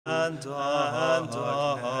and darkness.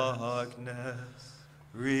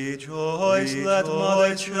 Rejoice, let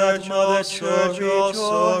Mother Church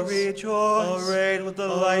also rejoice, arrayed with the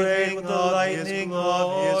lightning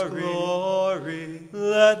of His glory.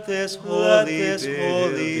 Let this holy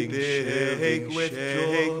building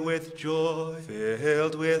shake with joy,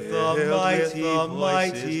 filled with the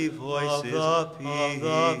mighty voices of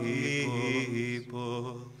the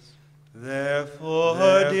people. Therefore,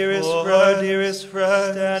 dearest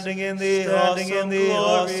friend, standing in the awesome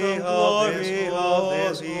glory of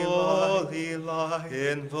this holy light,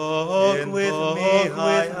 invoke with me,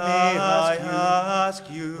 I ask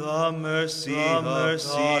you, the mercy of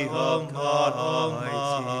God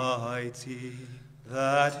Almighty,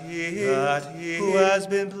 that He who has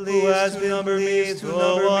been pleased to number me,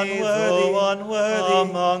 though unworthy,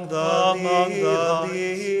 among the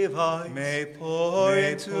Levi, may pour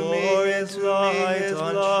into me His light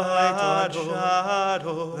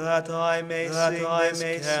unshadow, that I may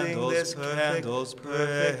sing this candle's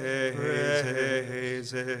praises.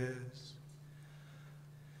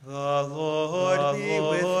 The Lord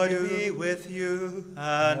be with you,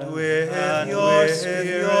 and with your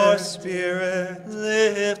spirit.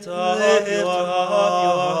 Lift up your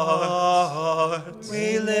hearts.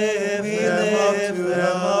 We lift them up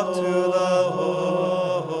to the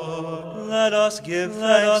Lord. Let us give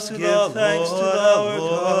thanks to the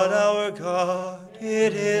Lord our God.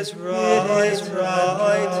 It is right and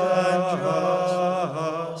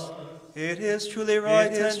just. It is truly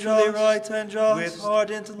right and just, with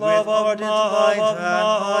ardent love of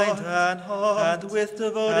mind and heart, and with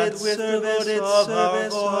devoted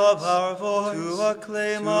service of our voice, to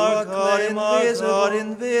acclaim our God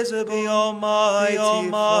invisible, the Almighty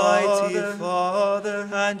Father,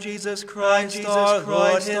 and Jesus Christ our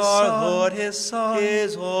Lord, His Son,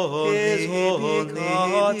 His only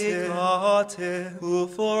begotten, who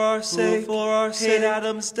for our sake paid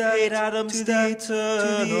Adam's debt to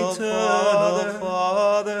the eternal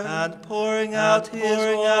Father, and pouring out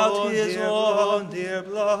His own dear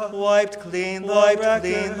blood, wiped clean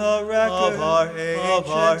the record of our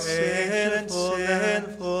ancient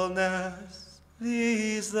sinfulness.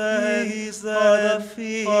 These then are the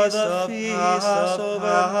feast of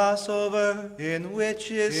Passover, in which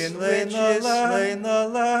is slain the Lamb, the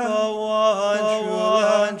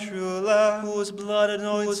one true Lamb, whose blood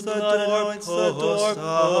anoints the doorpost of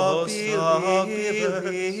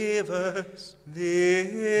believers. This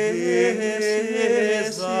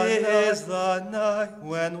is the night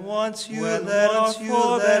when once you led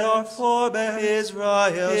our forebears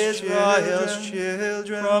Israel's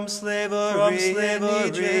children from slavery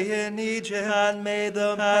in Egypt, and made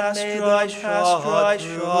them pass dry shod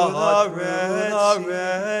through the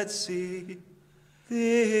Red Sea.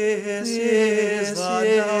 This is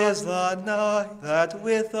the night that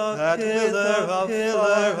with a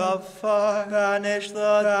pillar of fire banish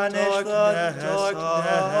the darkness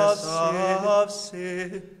of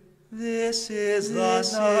sin. This is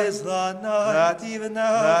the night that even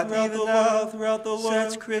now throughout the world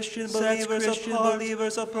sets Christian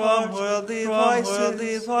believers apart from worldly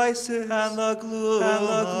vices and the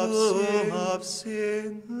gloom of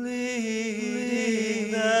sin,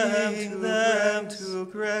 leading them to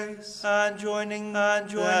grace, and joining them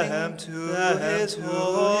to His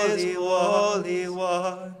holy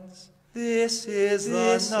ones. This is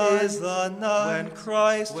the night when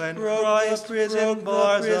Christ broke the prison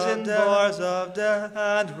bars of death,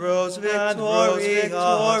 and rose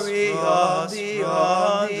victorious from the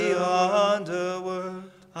underworld.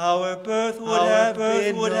 Our birth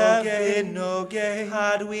would have been no gain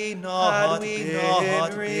had we not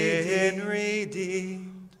been redeemed.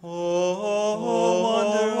 Oh,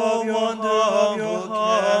 wonder of your humble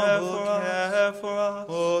care for us.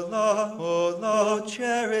 Oh, love,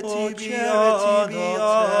 charity beyond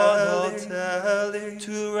all telling.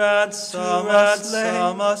 To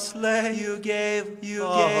ransom a slave, you gave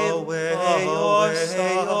away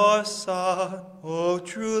your son. Oh,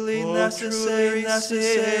 truly necessary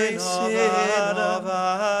sin of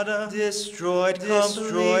Adam, destroyed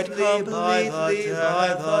completely by the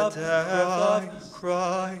death of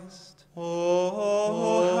Christ.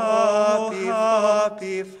 Oh,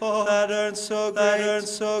 happy fall that earned so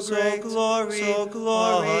great glory,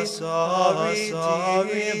 our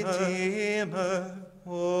Redeemer.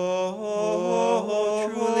 Oh,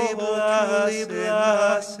 truly blessed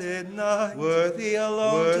night, worthy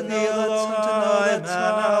alone to know the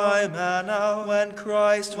time and hour when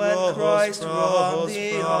Christ rose from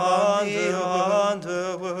the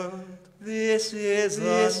underworld. This is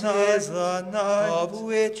the night of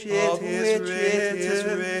which it is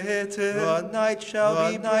written. The night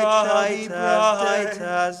shall be bright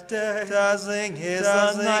as day. Dazzling is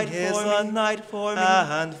the night for me,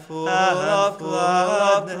 and full of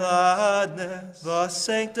gladness. The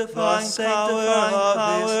sanctifying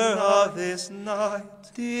power of this night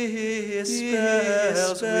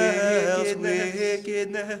dispels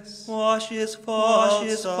wickedness, washes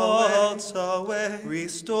faults away,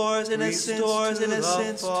 restores innocence to the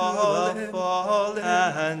fallen,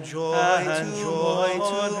 and joy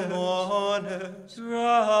to mourners,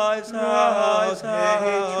 drives out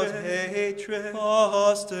hatred,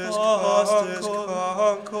 fosters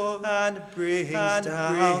concord, and brings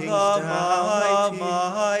down the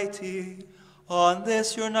mighty. On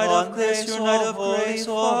this your night of grace,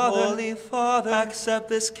 Holy Father, accept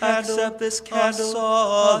this candle, a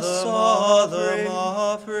solemn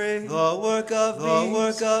offering, the work of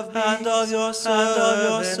these, and of your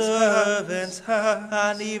servants' hands,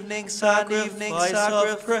 an evening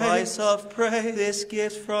sacrifice of praise, this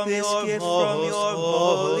gift from your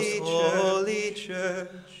holy church.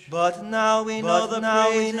 But now we know the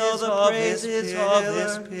praises of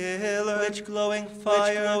this pillar, which glowing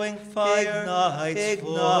fire ignites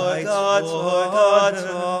for God's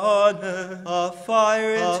honor. A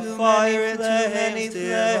fire into many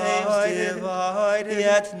flames divided,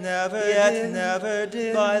 yet never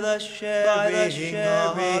dim by the sharing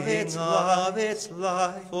of its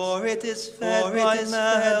light. For it is fed by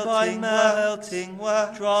melting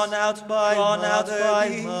wax, drawn out by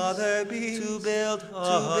mother bees, to build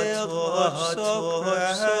a torch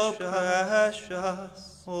so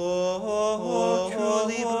precious. Oh,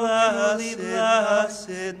 truly blessed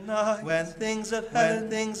night, when things of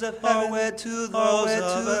heaven are wed to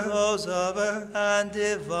those of earth, and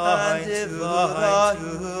divine to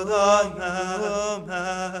the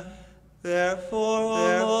man.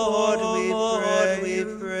 Therefore, O Lord, we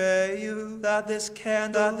pray you, that this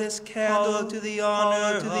candle, to the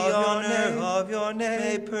honor of your name,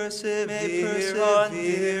 may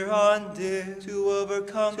persevere undim, to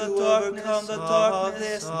overcome the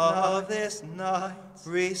darkness of this night.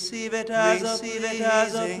 Receive it as a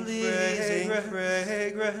pleasing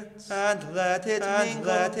fragrance, and let it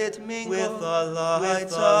mingle with the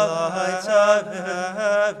lights of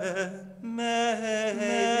heaven. May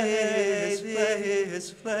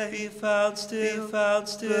this flame be found still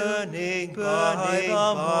burning by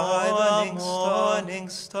the morning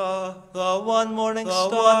star, the one morning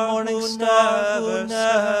star who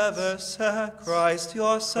never set. Christ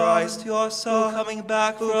your Son, who coming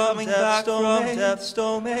back from death's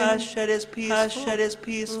domain, has shed his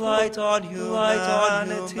peace light on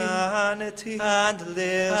humanity, and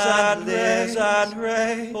lives and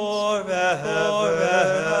reigns forever.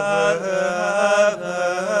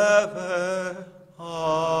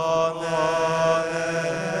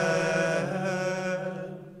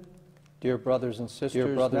 Dear brothers and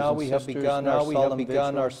sisters, now we have begun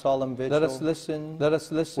our solemn vigil. Let us listen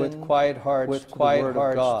with quiet hearts to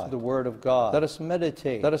the Word of God. Let us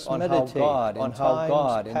meditate on how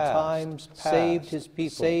God in times past saved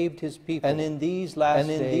His people, and in these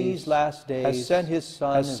last days has sent His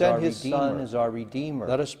Son as our Redeemer.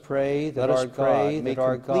 Let us pray that our God may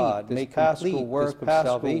complete this paschal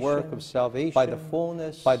work of salvation by the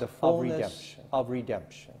fullness of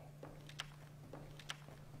redemption.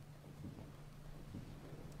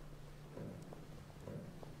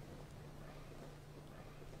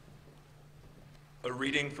 A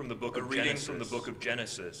reading from the book of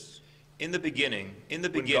Genesis. In the beginning, when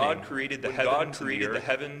God created the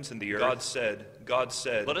heavens and the earth, God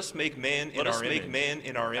said, "Let us make man in our image,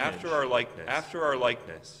 after our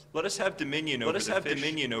likeness. Let us have dominion over the fish.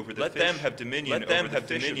 Let them have dominion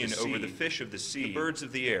over the fish of the sea, the birds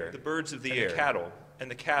of the air,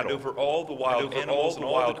 and the cattle, and over all the wild animals and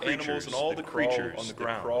all the creatures that crawl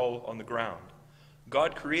on the ground."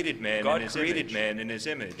 God created man in his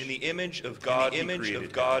image. In the image of God,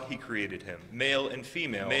 he created him. Male and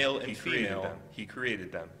female, he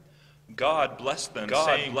created them. God blessed them,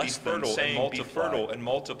 saying, "Be fertile and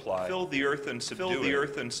multiply. Fill the earth and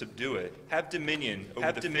subdue it. Have dominion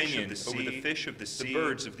over the fish of the sea, the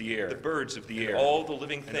birds of the air, and all the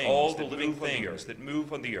living things that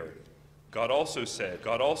move on the earth." God also said,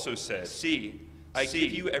 "See, I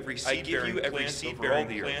give you every seed-bearing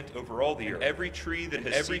plant over all the earth, and every tree that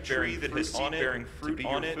has seed-bearing fruit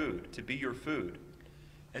on it to be your food.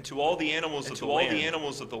 And to all the animals of the land,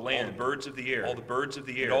 all the birds of the air, and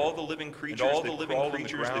all the living creatures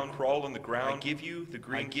that crawl on the ground, I give you the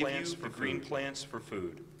green plants for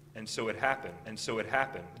food." And so it happened.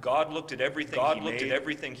 God looked at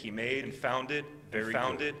everything he made, and found it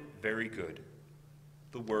very good.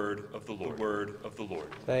 The word of the Lord. The word of the Lord.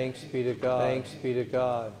 Thanks be to God. Thanks be to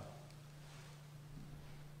God.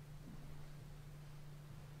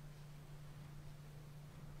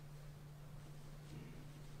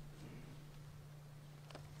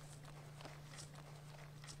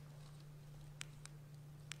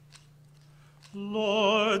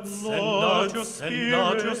 Lord, send out your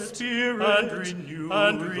Spirit, and renew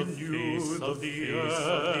the face of the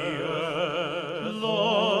earth.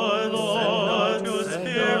 Lord, send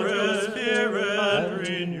out your Spirit,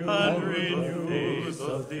 and renew the face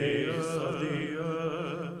of the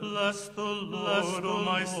earth. Bless the Lord, O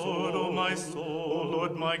my soul,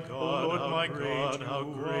 Lord my God, how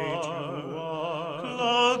great you are.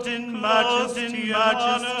 Clothed in majesty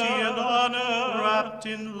and honor, wrapped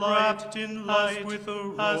in light, as with a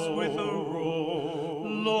robe.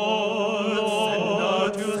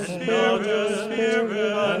 Lord, send out your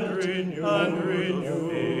Spirit, and renew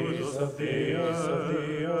the face of the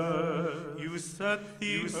earth. You set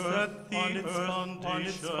the earth on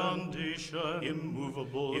its foundation,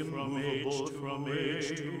 immovable from age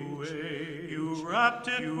to age. You wrapped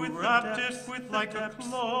it with like a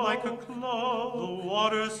cloth. The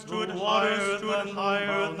water stood higher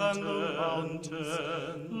than the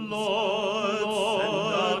mountain.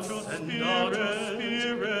 Lord, send out your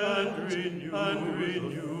Spirit, and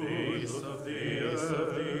renew the face of the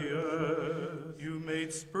earth. You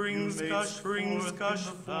made springs gush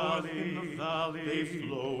forth in the valley. They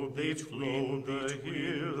flow between the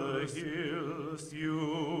hills.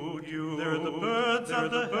 They're the birds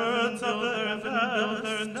of the heavens build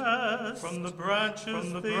their nests. From the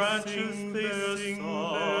branches they sing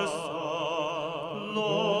their song.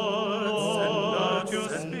 Lord,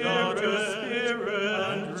 send out your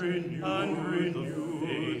Spirit, and renew the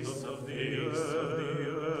face of the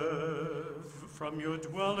earth. From your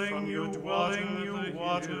dwelling you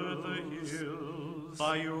water the hills.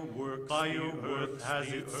 By your work the earth has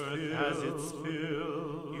its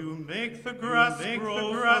fill. You make the grass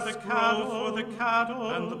grow for the cattle,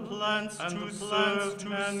 and the plants to serve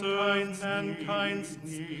mankind's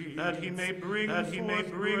need, that he may bring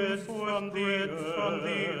forth from the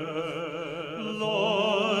earth.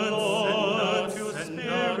 Lord, send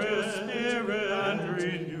out your Spirit, and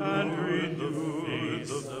renew the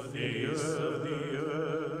face of the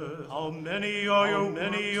earth. How many are your works,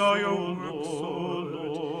 O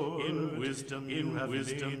Lord? In wisdom you have made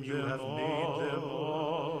them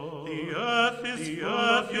all. The earth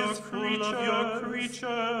is full of your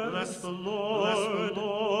creatures. Bless the Lord,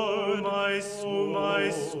 my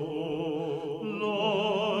soul.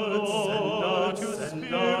 Lord,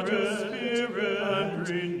 send out your Spirit,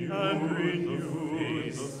 and renew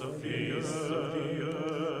the face of the earth.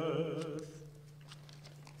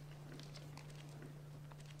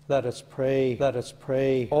 Let us pray. Let us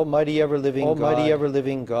pray. Almighty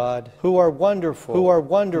ever-living God, who are wonderful,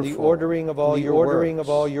 in the ordering of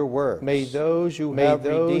all your works. May those you have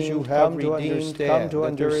come to understand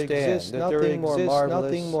that there exists nothing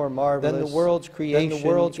more marvelous than the world's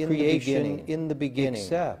creation in the beginning,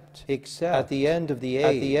 except at the end of the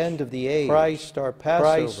age, Christ our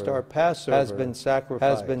Passover has been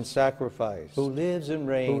sacrificed, who lives and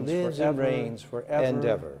reigns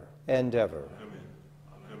forever and ever.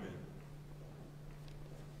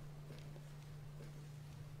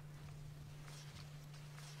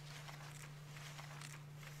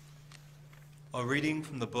 A reading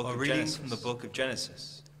from the book of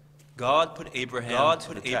Genesis. God put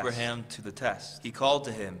Abraham to the test. He called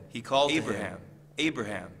to him.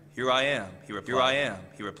 Abraham. Here I am, he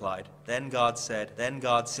replied. Then God said,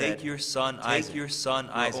 Take your son Isaac, your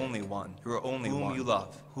only one, whom you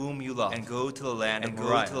love, and go to the land of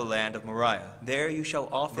Moriah. There you shall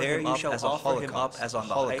offer him up as a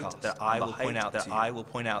holocaust that I will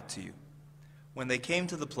point out to you. When they came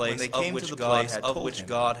to the place of which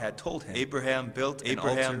God had told him, Abraham built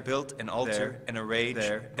an altar and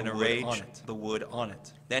arranged the wood on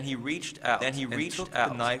it. Then he reached out and took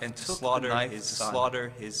the knife to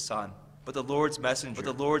slaughter his son. But the Lord's messenger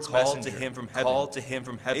called to him from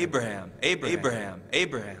heaven, Abraham.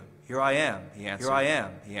 Here I am,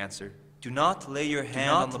 he answered. Do not lay your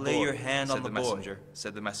hand on the boy,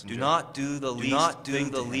 said the messenger. Do not do the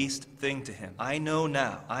least thing to him. I know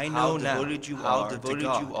now how devoted you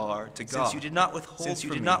are to God, since you did not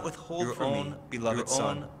withhold from me your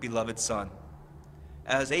own beloved son.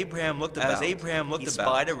 As Abraham looked about, he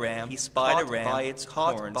spied a ram by its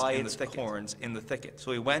horns in the thicket.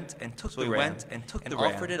 So he went and took the ram and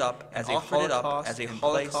offered it up as a holocaust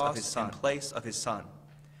in place of his son.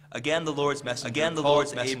 Again the Lord's messenger called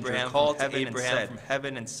to Abraham from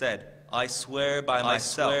heaven and said, I swear by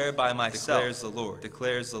myself, declares the Lord,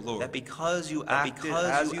 that because you acted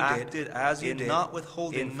as you did, not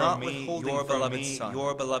withholding from me your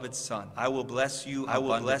beloved Son, I will bless you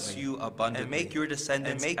abundantly, and make your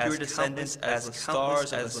descendants as the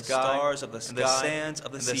stars of the sky, and the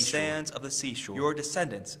sands of the seashore. Your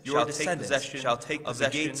descendants shall take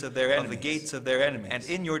possession of the gates of their enemies, and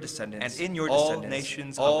in your descendants all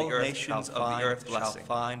nations of the earth shall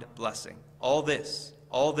find blessing. All this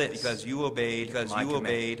because you obeyed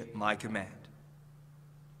my command.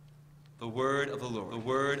 The word of the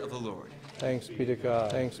Lord. Thanks be to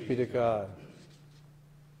God. Thanks be to God.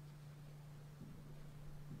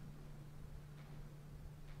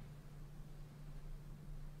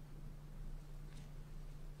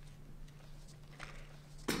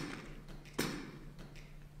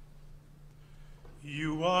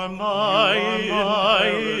 You are my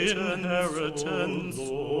inheritance, O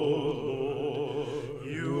Lord.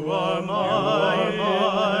 You are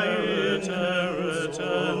my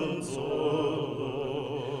inheritance, O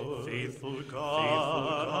Lord. Faithful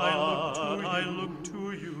God, I look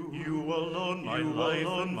to you. You alone, my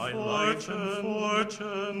life and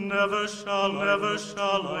fortune. Never shall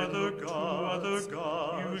other God.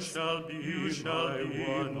 You shall be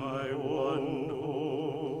my one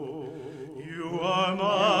hope. You are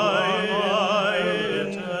my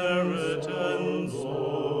inheritance, O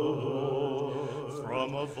Lord.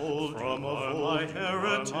 From of old my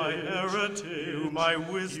heritage, you my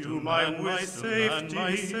wisdom, my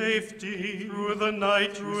safety. Through the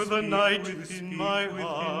night, within my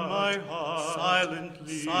heart,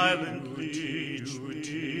 silently you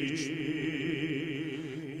teach me.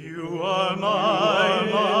 You are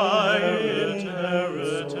my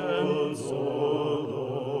inheritance, O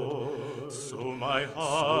Lord. So my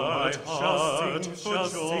heart shall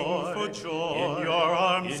sing for joy. In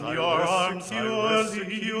your arms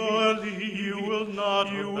securely. You will not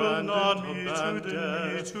abandon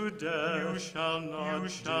me to death. You shall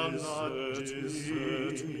not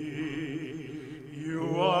desert me.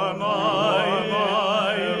 You are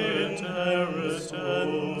my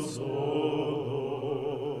inheritance, O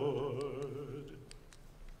Lord.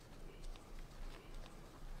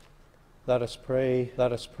 Let us pray.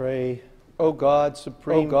 O God,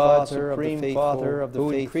 supreme Father of the faithful, who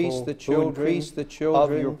increase the children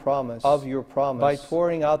of your promise by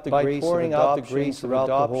pouring out the grace of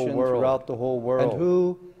adoption throughout the whole world, and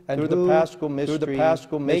who through the Paschal mystery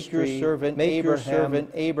make your servant Abraham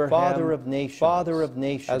father of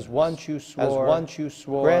nations, as once you swore.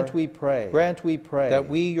 Grant we pray that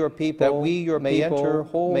we your people may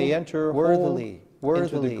enter worthily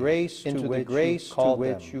into the grace to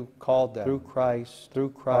which you called them through Christ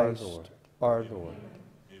our Lord.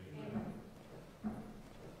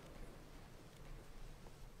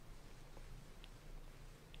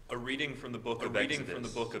 A reading from the book of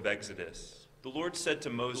Exodus. The Lord said to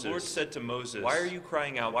Moses, "Why are you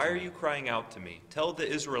crying out to me? Tell the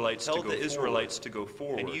Israelites to go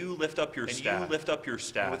forward. And you lift up your staff.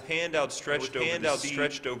 With hand outstretched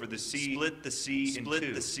over the sea, split the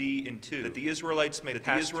sea in two, that the Israelites may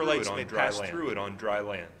pass through it on dry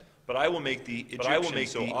land. But I will make the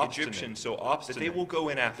Egyptians so obstinate that they will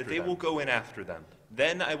go in after them.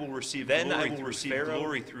 Then I will receive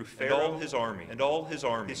glory through Pharaoh and all his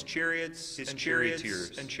army, his chariots and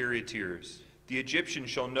charioteers. The Egyptians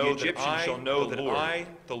shall know that I,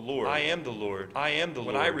 the Lord, am the Lord.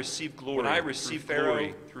 When I receive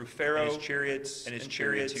glory through Pharaoh, his chariots and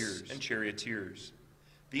charioteers.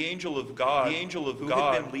 The angel of God, who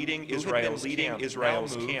had been leading Israel's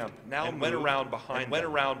camp, now went around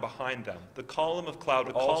behind them. The column of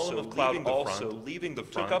cloud also, leaving the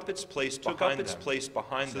front, took up its place behind them,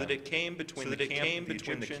 so that it came between the camp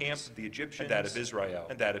of the Egyptians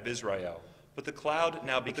and that of Israel. But the cloud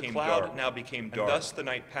now became dark, and thus the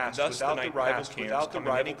night passed without the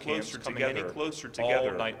rival camps coming any closer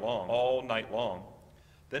together all night long.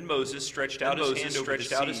 Then Moses stretched out his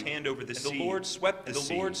hand over the sea, and the Lord swept the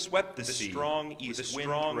sea with a strong east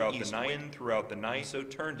wind throughout the night, and so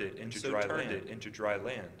turned it into dry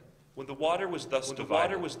land. When the water was thus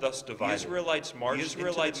divided, the Israelites marched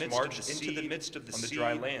into the midst of the sea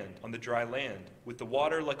on the dry land, with the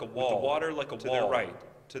water like a wall to their right,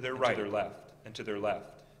 to their left, and to their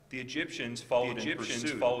left. The Egyptians followed in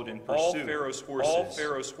pursuit. All Pharaoh's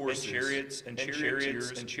horses and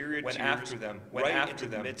chariots went after them, right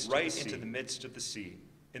into the midst of the sea.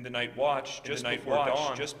 In the night watch, just before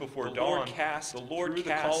dawn, the Lord cast the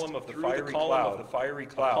column of the fiery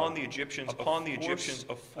cloud upon the Egyptians,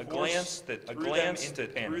 a glance that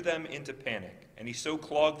threw them into panic. And he so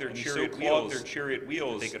clogged their chariot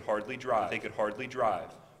wheels that they could hardly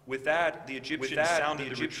drive. With that, the Egyptians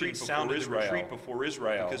sounded the retreat before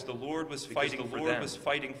Israel, because the Lord was fighting for them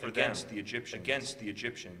against the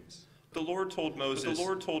Egyptians. The Lord told Moses,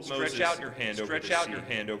 stretch out your hand over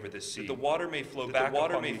the sea, that the water may flow back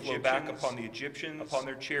upon the Egyptians, upon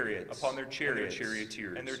their chariots, and their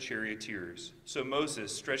charioteers. So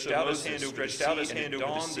Moses stretched out his hand over the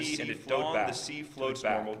sea, and at dawn the sea flowed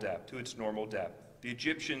back to its normal depth. The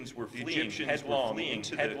Egyptians were fleeing headlong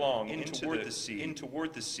toward the sea,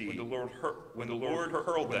 when the Lord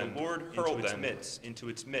hurled them into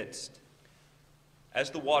its midst. As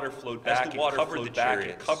the water flowed back,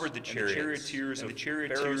 it covered the charioteers of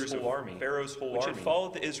Pharaoh's whole army, which had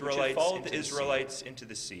followed the Israelites into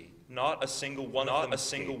the sea. Not a single one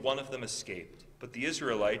of them escaped. But the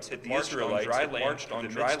Israelites had marched on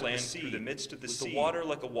dry land through the midst of the sea, with the water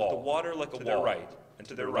like a wall, to their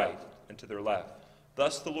right and to their left.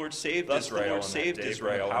 Thus the Lord saved Israel from the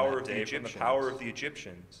power of the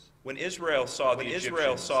Egyptians. When Israel saw the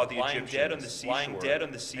Egyptians lying dead on the seashore, and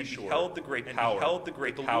beheld the great power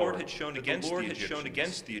that the Lord had shown against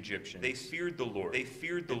the Egyptians, they feared the Lord, and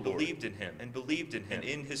believed in him, and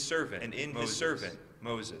in his servant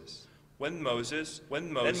Moses. Then Moses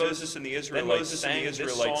and the Israelites sang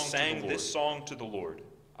this song to the Lord.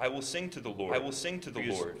 I will sing to the Lord,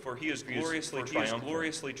 for he is gloriously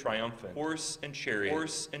triumphant. Horse and chariot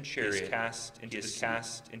is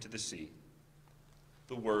cast into the sea.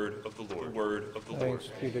 The word of the Lord. Thanks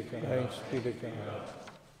be to God. Thanks be to God.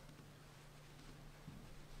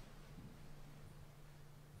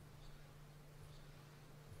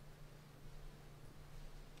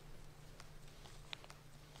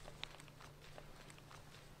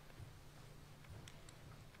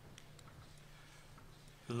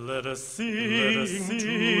 Let us sing to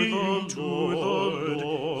the Lord.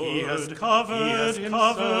 He has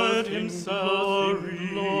covered himself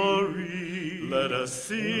in glory. Let us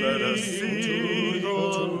sing to the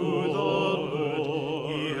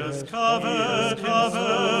Lord. He has covered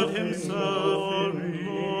himself in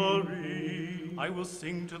glory. I will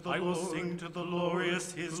sing to the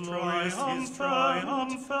glorious, his triumphant.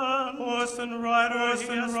 Horse and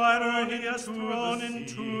rider he has thrown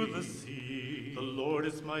into the sea. The Lord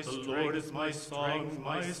is my strength,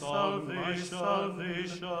 my salvation.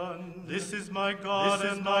 This is my God,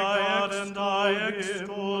 and I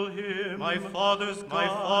extol him. My father's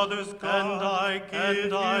God,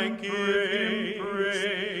 and I give him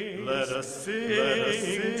praise. Let us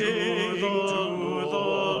sing to the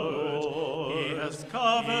Lord. He has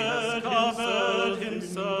covered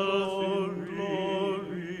himself in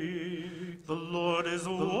glory. The Lord is a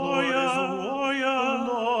warrior.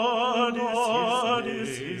 Lord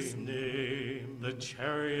is his name. The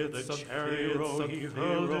chariots of Pharaoh he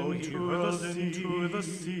hurled into the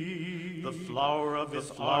sea. The flower of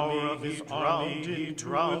his army he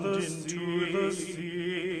drowned into the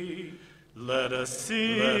sea. Let us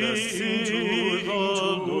sing to the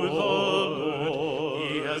Lord.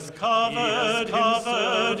 He has covered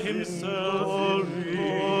himself in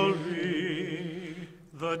glory.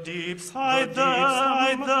 The deeps hide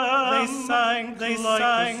them. They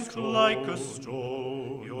sank like a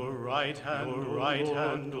stone. Your right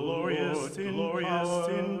hand, glorious in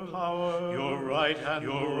power. Your right hand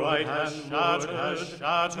has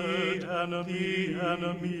shattered the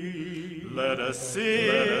enemy. Let us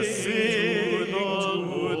sing to the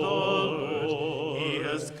Lord. He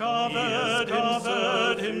has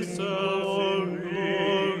covered himself in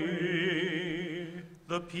glory.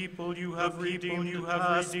 The people you have redeemed, you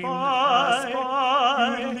pass by.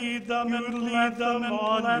 You lead them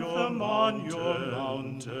on your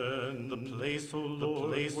mountain. The place, O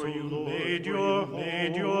Lord, where you made your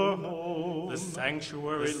home. The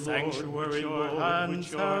sanctuary, Lord, your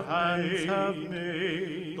hands have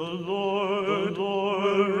made. The Lord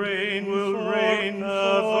will reign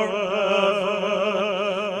forever.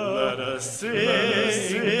 Let us sing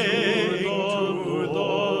to the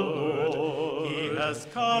Lord. He has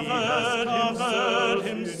covered himself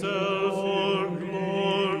in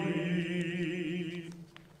glory.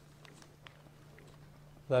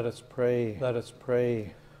 Let us pray.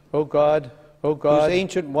 O God, whose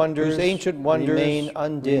ancient wonders remain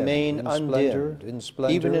undimmed in splendor,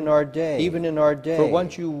 even in our day. For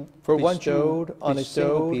once you bestowed on a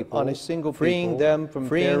single people, freeing them from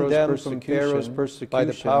Pharaoh's persecution by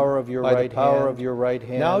the power of your right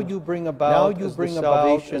hand. Now you bring about the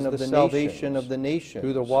salvation of the nation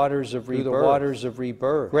through the waters of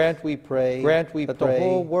rebirth. Grant, we pray, that the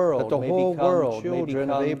whole world may become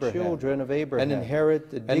children of Abraham and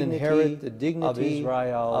inherit the dignity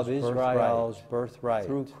of Israel's birthright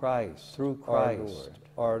through Christ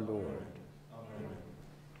our Lord.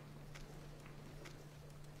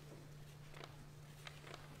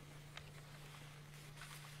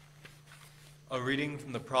 A reading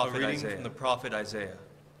from the prophet Isaiah.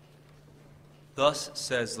 Thus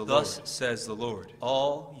says the Lord.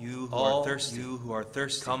 All you who are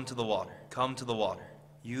thirsty, come to the water. Come to the water.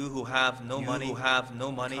 You who have no money,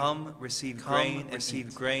 come receive grain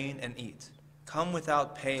and eat. Come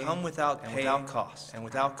without pay, and without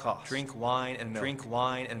cost. Drink wine and milk.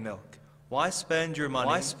 Why spend your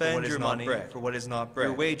money for what is not bread?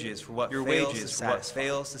 Your wages for what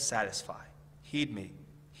fails to satisfy. Heed me.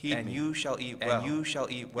 And you shall eat well. You shall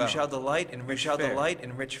delight in rich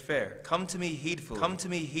fare. Come to me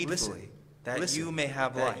heedfully. Listen, that you may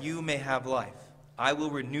have life. I will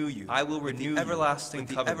renew you. With the everlasting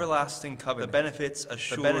covenant. The benefits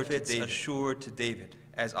assured to David.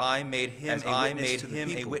 As I made him a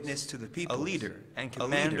witness to the people, a leader and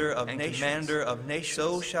commander of nations.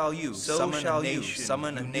 So shall you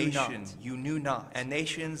summon a nation you knew not, and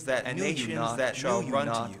nations that shall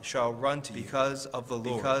run to you, because of the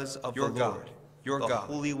Lord, your God, the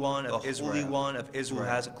Holy One of Israel,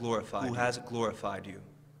 who has glorified you.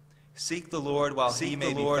 Seek the Lord while he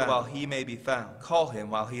may be found. Call him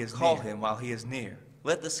while he is near.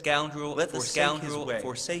 Let the scoundrel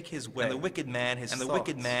forsake his way, and the wicked man his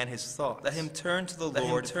thoughts. Let him turn to the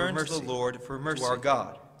Lord for mercy, to our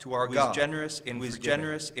God, who is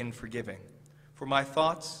generous in forgiving. For my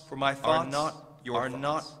thoughts are not your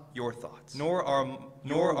thoughts, nor are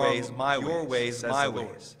your ways my ways,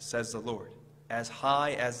 says the Lord. As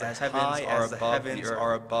high as the heavens are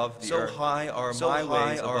above the earth, so high are my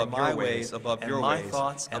ways above your ways,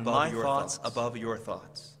 and my thoughts above your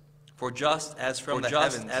thoughts. For just as from the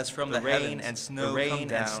heavens, the rain and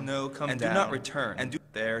snow come down, do not return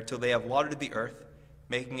there till they have watered the earth,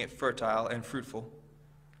 making it fertile and fruitful,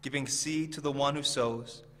 giving seed to the one who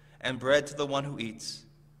sows, and bread to the one who eats,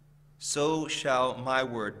 so shall my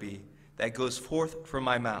word be that goes forth from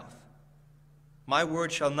my mouth. My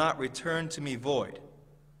word shall not return to me void,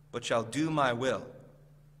 but shall do my will,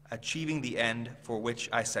 achieving the end for which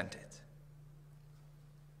I sent it.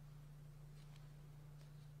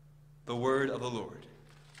 The word of the Lord.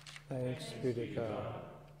 Thanks be to God.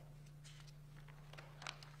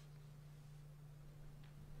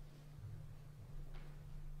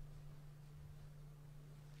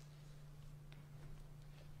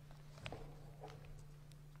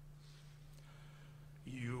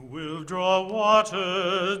 You will draw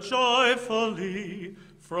water joyfully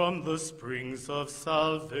from the springs of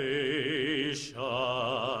salvation.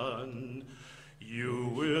 You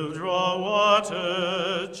will draw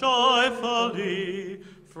water joyfully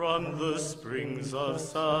from the springs of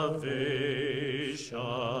salvation.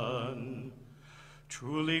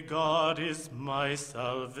 Truly God is my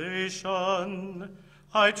salvation.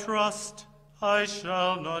 I trust, I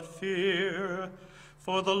shall not fear.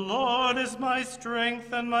 For the Lord is my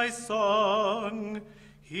strength and my song.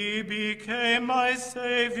 He became my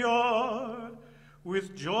Savior.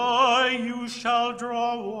 With joy you shall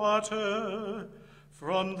draw water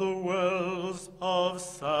from the wells of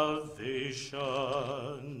salvation.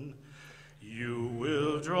 You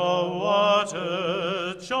will draw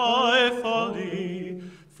water joyfully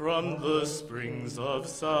from the springs of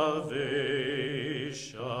salvation.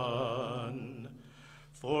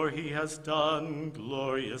 For he has done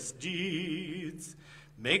glorious deeds.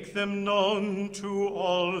 Make them known to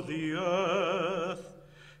all the earth.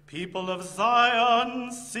 People of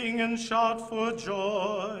Zion, sing and shout for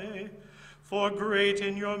joy. For great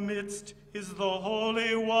in your midst is the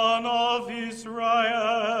Holy One of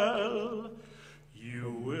Israel.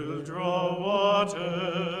 You will draw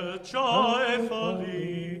water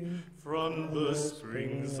joyfully from the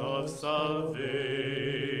springs of salvation.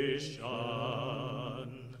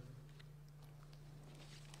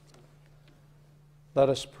 Let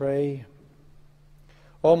us pray.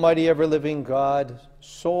 Almighty ever-living God,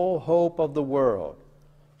 sole hope of the world,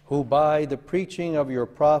 who by the preaching of your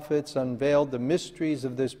prophets unveiled the mysteries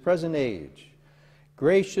of this present age,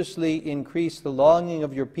 graciously increase the longing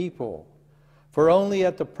of your people, for only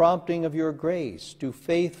at the prompting of your grace do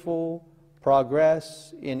faithful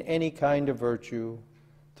progress in any kind of virtue,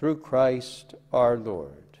 through Christ our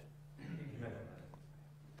Lord. Amen.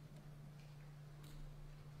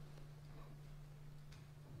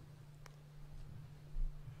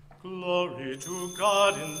 Glory to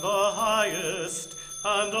God in the highest,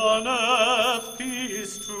 and on earth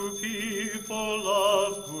peace to people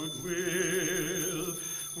of good will.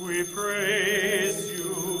 We praise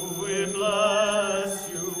you, we bless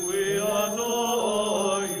you, we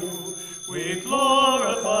adore you, we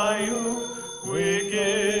glorify you, we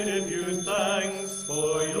give you thanks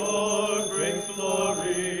for your great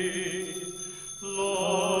glory.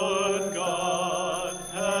 Lord God,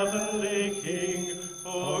 heavenly King,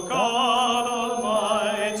 O God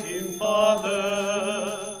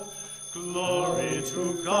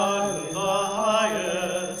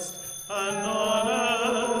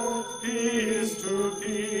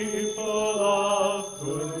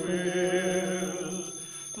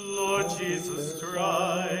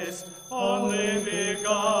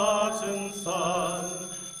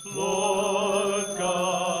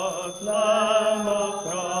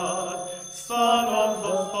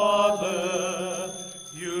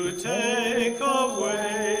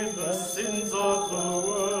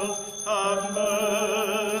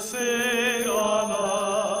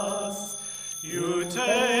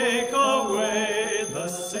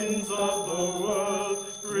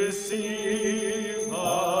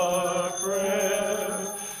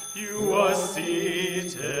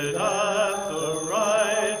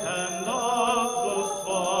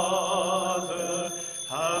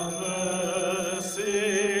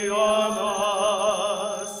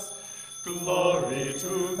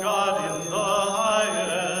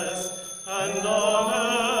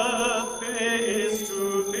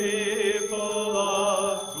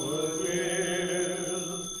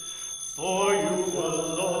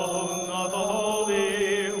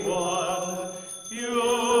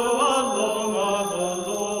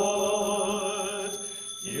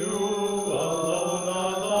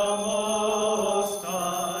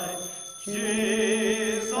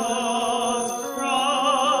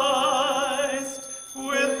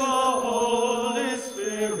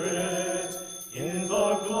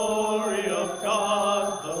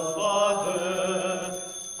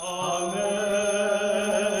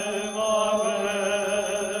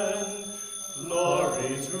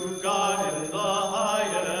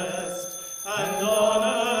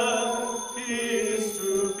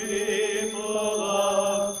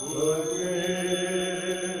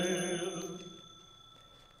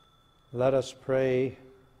Let us pray.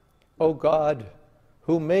 O God,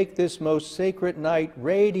 who make this most sacred night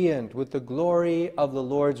radiant with the glory of the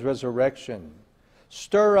Lord's resurrection,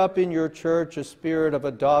 stir up in your church a spirit of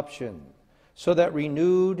adoption, so that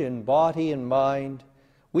renewed in body and mind,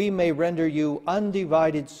 we may render you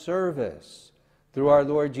undivided service through our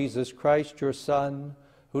Lord Jesus Christ, your Son,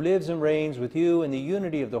 who lives and reigns with you in the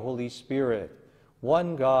unity of the Holy Spirit,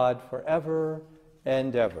 one God, forever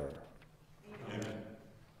and ever. Amen.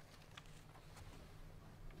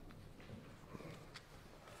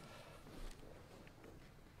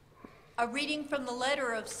 A reading from the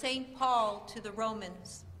letter of St. Paul to the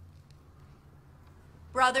Romans.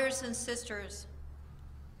 Brothers and sisters,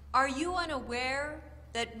 are you unaware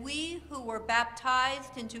that we who were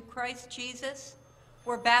baptized into Christ Jesus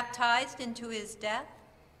were baptized into his death?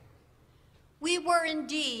 We were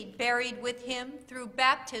indeed buried with him through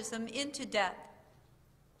baptism into death,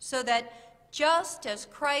 so that just as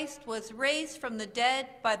Christ was raised from the dead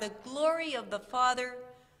by the glory of the Father,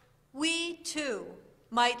 we too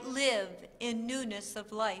might live in newness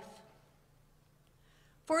of life.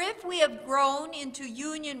 For if we have grown into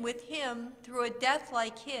union with him through a death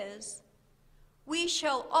like his, we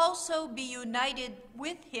shall also be united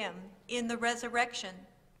with him in the resurrection.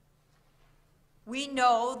 We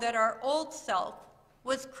know that our old self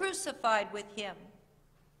was crucified with him,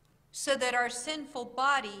 so that our sinful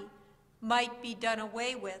body might be done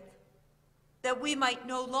away with, that we might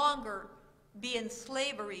no longer be in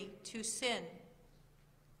slavery to sin.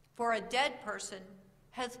 For a dead person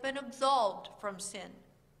has been absolved from sin.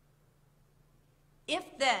 If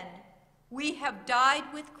then we have died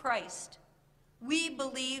with Christ, we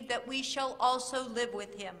believe that we shall also live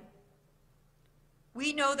with him.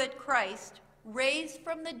 We know that Christ, raised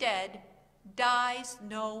from the dead, dies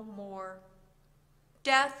no more.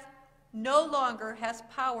 Death no longer has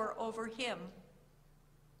power over him.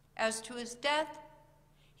 As to his death,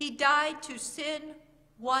 he died to sin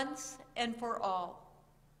once and for all.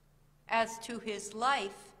 As to his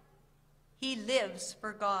life, he lives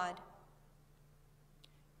for God.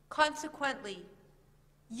 Consequently,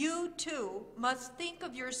 you too must think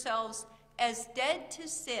of yourselves as dead to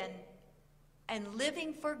sin and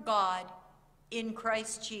living for God in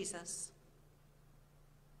Christ Jesus.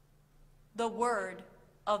 The word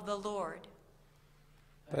of the Lord.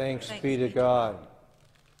 Thanks be to God.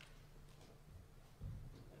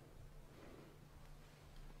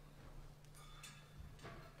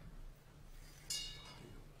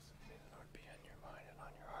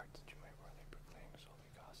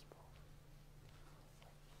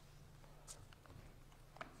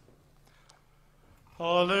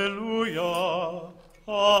 Alleluia,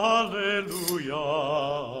 alleluia,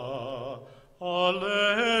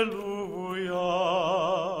 alleluia,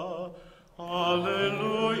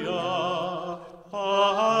 alleluia,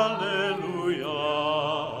 alleluia,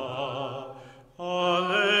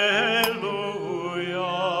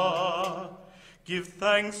 alleluia. Give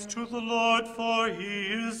thanks to the Lord, for he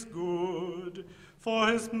is good, for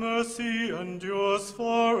his mercy endures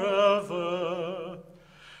forever.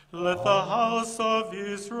 Let the house of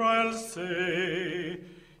Israel say,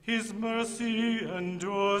 his mercy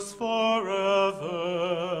endures forever.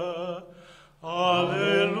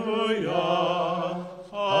 Alleluia,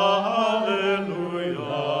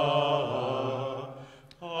 alleluia,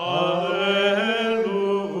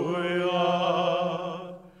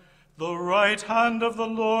 alleluia. The right hand of the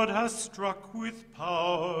Lord has struck with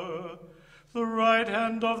power. The right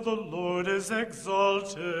hand of the Lord is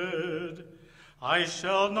exalted. I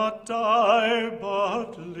shall not die,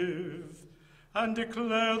 but live, and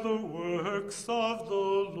declare the works of the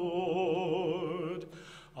Lord.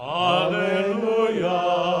 Alleluia,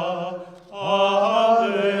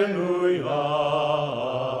 alleluia,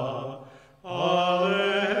 alleluia.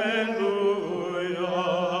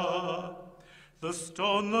 The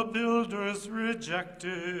stone the builders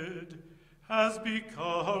rejected has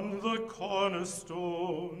become the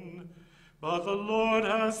cornerstone. But the Lord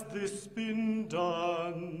has this been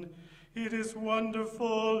done. It is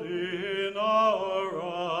wonderful in our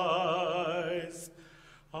eyes.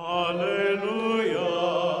 Alleluia,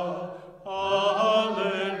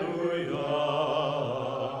 alleluia,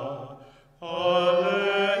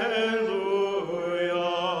 alleluia.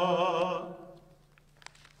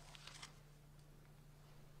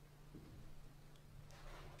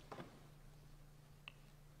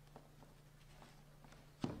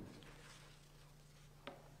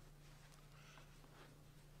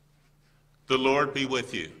 The Lord be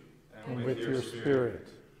with you. And with your spirit.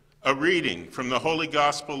 A reading from the Holy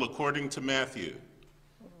Gospel according to Matthew.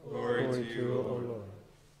 Glory to you, O Lord.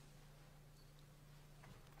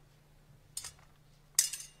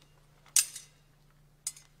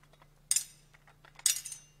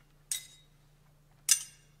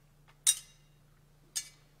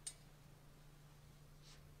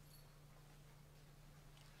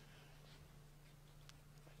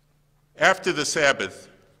 After the Sabbath,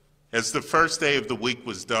 as the first day of the week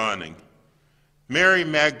was dawning, Mary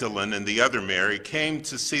Magdalene and the other Mary came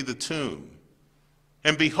to see the tomb.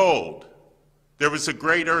 And behold, there was a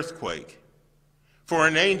great earthquake, for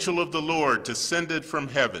an angel of the Lord descended from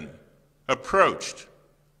heaven, approached,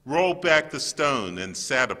 rolled back the stone, and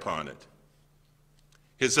sat upon it.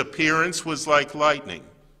 His appearance was like lightning,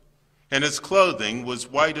 and his clothing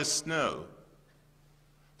was white as snow.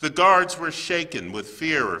 The guards were shaken with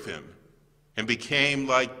fear of him and became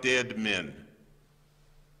like dead men.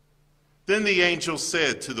 Then the angel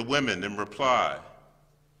said to the women in reply,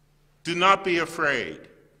 "Do not be afraid.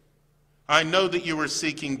 I know that you are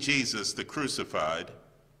seeking Jesus, the crucified.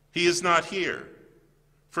 He is not here,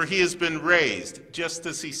 for he has been raised, just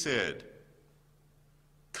as he said.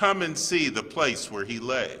 Come and see the place where he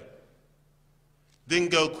lay. Then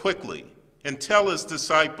go quickly and tell his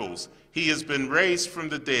disciples he has been raised from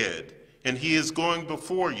the dead, and he is going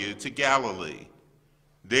before you to Galilee.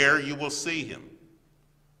 There you will see him.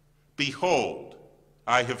 Behold,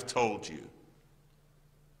 I have told you."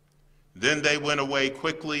 Then they went away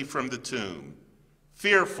quickly from the tomb,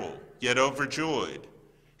 fearful yet overjoyed,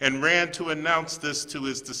 and ran to announce this to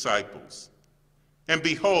his disciples. And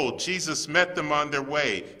behold, Jesus met them on their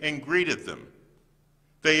way and greeted them.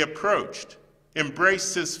 They approached,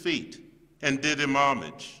 embraced his feet, and did him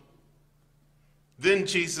homage. Then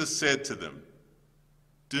Jesus said to them,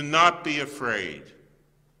 "Do not be afraid.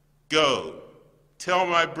 Go, tell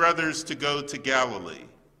my brothers to go to Galilee,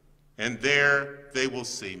 and there they will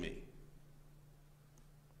see me."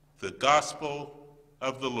 The Gospel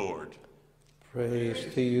of the Lord.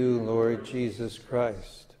 Praise to you, Lord Jesus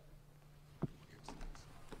Christ.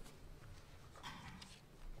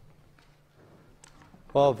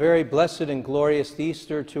 Well, very blessed and glorious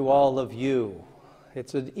Easter to all of you.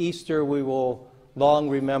 It's an Easter we will long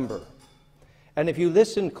remember. And if you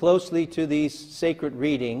listen closely to these sacred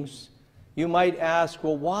readings, you might ask,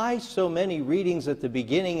 well, why so many readings at the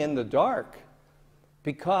beginning in the dark?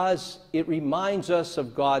 Because it reminds us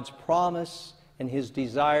of God's promise and his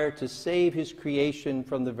desire to save his creation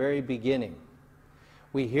from the very beginning.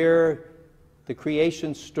 We hear the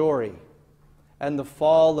creation story and the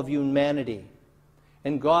fall of humanity,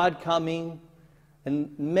 and God coming,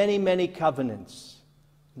 and many, many covenants.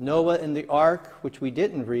 Noah and the ark, which we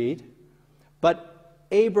didn't read, but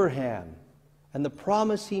Abraham and the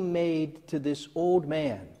promise he made to this old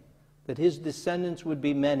man that his descendants would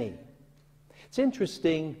be many. It's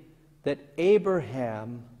interesting that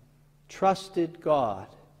Abraham trusted God,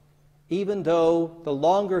 even though the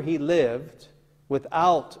longer he lived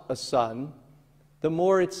without a son, the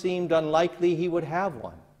more it seemed unlikely he would have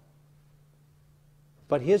one.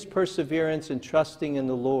 But his perseverance in trusting in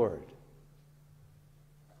the Lord.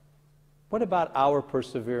 What about our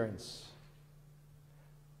perseverance?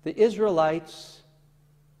 The Israelites,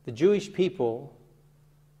 the Jewish people,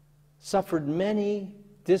 suffered many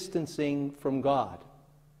distancing from God.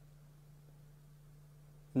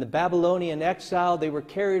 In the Babylonian exile, they were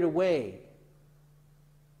carried away.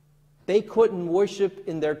 They couldn't worship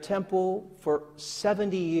in their temple for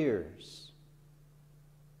 70 years.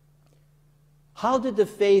 How did the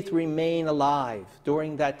faith remain alive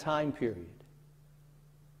during that time period?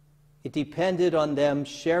 It depended on them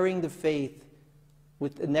sharing the faith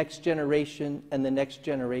with the next generation and the next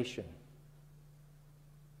generation.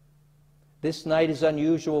 This night is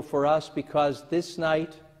unusual for us because this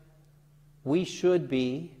night we should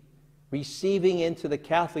be receiving into the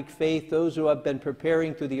Catholic faith those who have been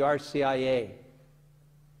preparing through the RCIA.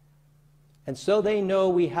 And so they know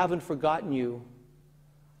we haven't forgotten you.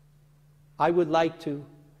 I would like to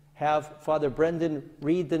have Father Brendan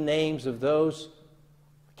read the names of those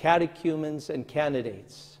catechumens and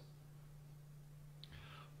candidates.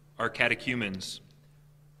 Our catechumens: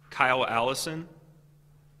 Kyle Allison,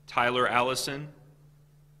 Tyler Allison,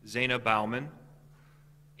 Zaina Bauman,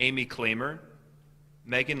 Amy Klamer,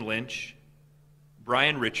 Megan Lynch,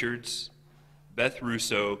 Brian Richards, Beth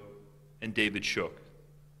Russo, and David Shook.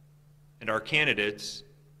 And our candidates: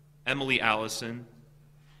 Emily Allison,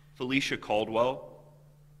 Felicia Caldwell,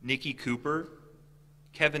 Nikki Cooper,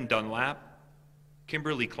 Kevin Dunlap,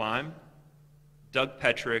 Kimberly Klein, Doug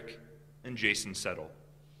Petrick, and Jason Settle.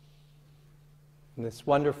 And this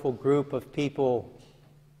wonderful group of people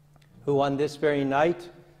who on this very night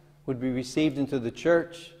would be received into the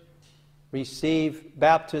church, receive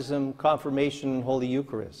baptism, confirmation, and Holy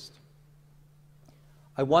Eucharist.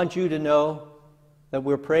 I want you to know that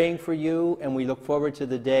we're praying for you, and we look forward to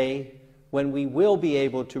the day when we will be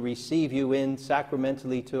able to receive you in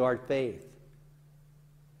sacramentally to our faith.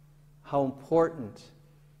 How important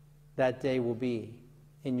that day will be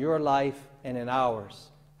in your life and in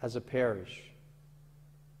ours as a parish.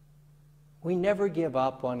 We never give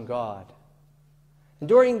up on God. And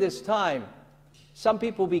during this time, some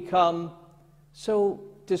people become so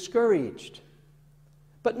discouraged.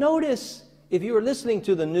 But notice, if you are listening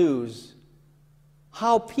to the news,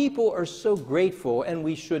 how people are so grateful, and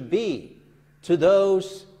we should be, to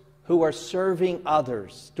those who are serving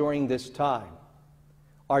others during this time.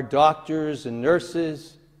 Our doctors and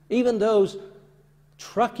nurses, even those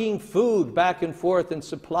trucking food back and forth and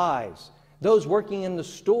supplies, those working in the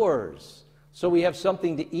stores so we have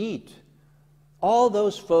something to eat. All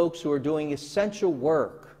those folks who are doing essential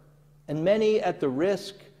work, and many at the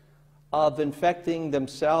risk of infecting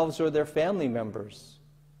themselves or their family members.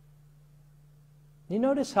 You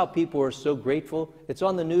notice how people are so grateful? It's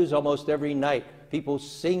on the news almost every night. People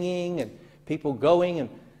singing and people going and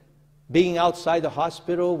being outside the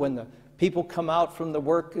hospital when the people come out from the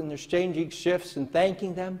work and they're changing shifts and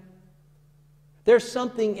thanking them. There's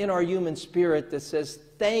something in our human spirit that says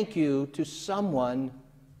thank you to someone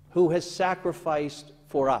who has sacrificed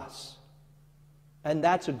for us. And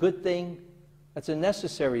that's a good thing. That's a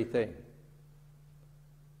necessary thing.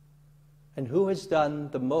 And who has done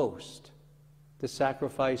the most to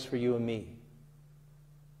sacrifice for you and me?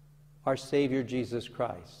 Our Savior, Jesus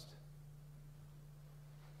Christ.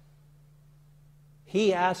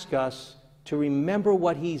 He asked us to remember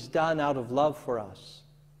what He's done out of love for us.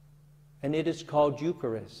 And it is called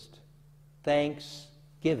Eucharist,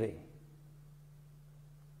 thanksgiving.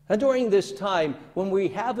 And during this time, when we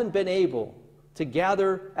haven't been able to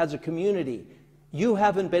gather as a community, you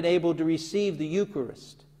haven't been able to receive the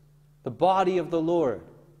Eucharist, the body of the Lord,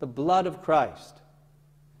 the blood of Christ.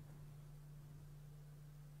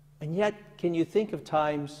 And yet, can you think of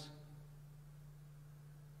times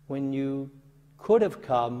when you could have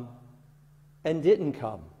come and didn't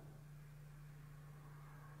come?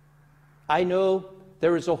 I know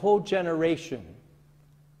there is a whole generation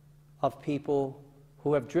of people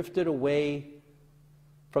who have drifted away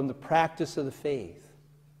from the practice of the faith.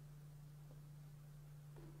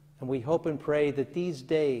 And we hope and pray that these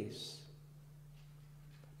days,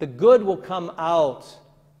 the good will come out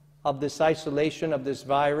of this isolation of this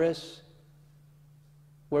virus,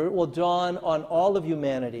 where it will dawn on all of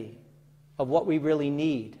humanity of what we really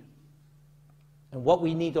need and what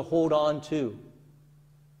we need to hold on to,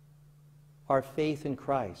 our faith in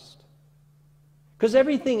Christ. Because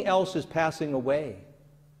everything else is passing away.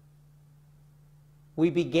 We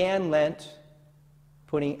began Lent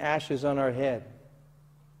putting ashes on our head.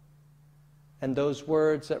 And those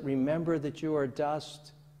words that remember that you are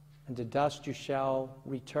dust, and to dust you shall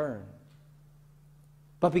return.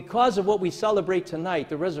 But because of what we celebrate tonight,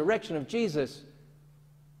 the resurrection of Jesus,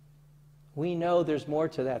 we know there's more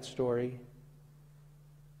to that story.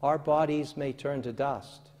 Our bodies may turn to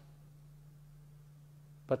dust,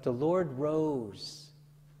 but the Lord rose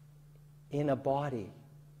in a body.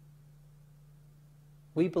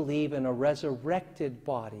 We believe in a resurrected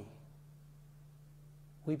body.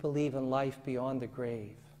 We believe in life beyond the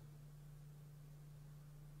grave.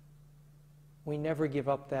 We never give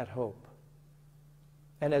up that hope.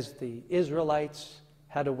 And as the Israelites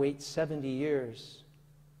had to wait 70 years,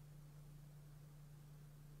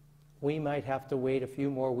 we might have to wait a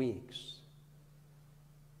few more weeks.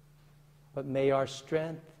 But may our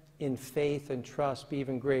strength in faith and trust be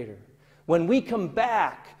even greater. When we come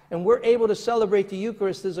back and we're able to celebrate the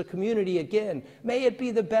Eucharist as a community again, may it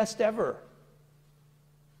be the best ever.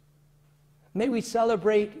 May we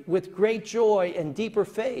celebrate with great joy and deeper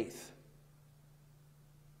faith.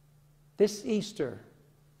 This Easter,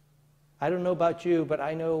 I don't know about you, but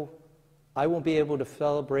I know I won't be able to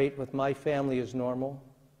celebrate with my family as normal.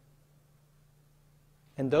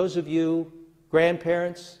 And those of you,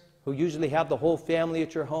 grandparents, who usually have the whole family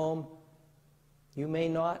at your home, you may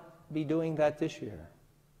not be doing that this year.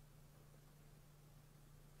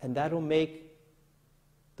 And that'll make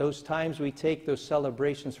those times we take those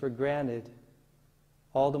celebrations for granted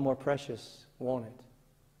all the more precious, won't it?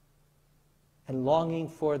 And longing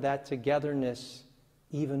for that togetherness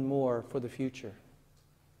even more for the future.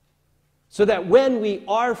 So that when we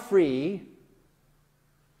are free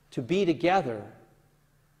to be together,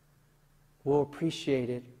 we'll appreciate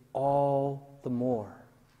it all the more.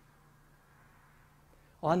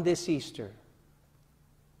 On this Easter,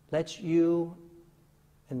 let's you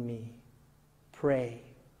and me pray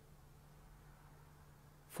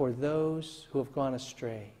for those who have gone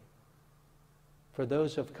astray, for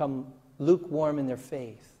those who have come lukewarm in their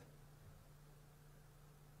faith,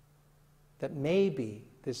 that maybe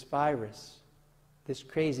this virus, this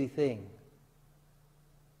crazy thing,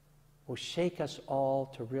 will shake us all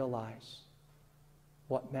to realize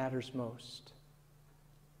what matters most.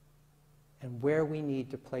 and where we need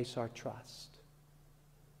to place our trust.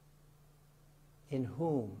 In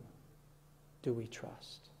whom do we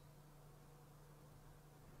trust?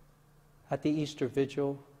 At the Easter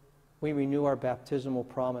Vigil, we renew our baptismal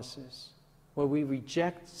promises, where we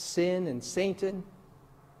reject sin and Satan,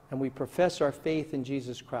 and we profess our faith in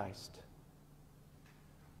Jesus Christ.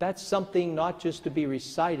 That's something not just to be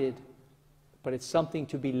recited, but it's something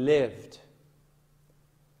to be lived.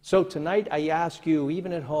 So tonight I ask you,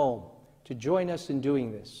 even at home, to join us in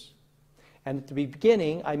doing this. And at the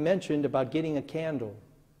beginning, I mentioned about getting a candle.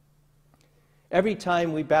 Every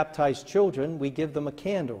time we baptize children, we give them a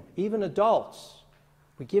candle. Even adults,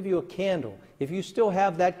 we give you a candle. If you still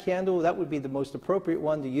have that candle, that would be the most appropriate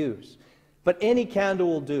one to use. But any candle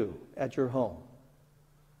will do at your home.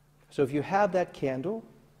 So if you have that candle,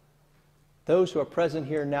 those who are present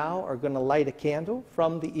here now are going to light a candle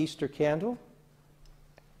from the Easter candle,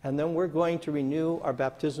 and then we're going to renew our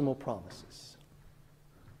baptismal promises.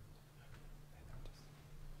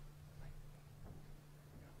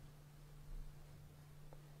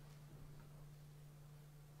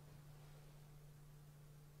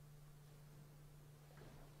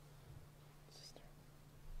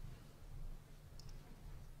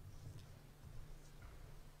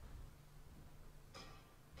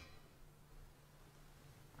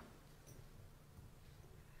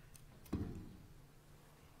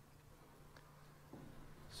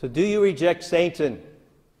 So do you reject Satan?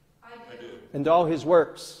 I do. And all his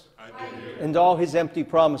works? I do. And all his empty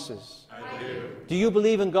promises? I do. Do you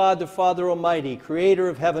believe in God the Father Almighty, creator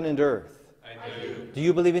of heaven and earth? I do. Do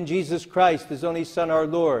you believe in Jesus Christ, his only Son, our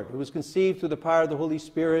Lord, who was conceived through the power of the Holy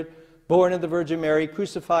Spirit, born of the Virgin Mary,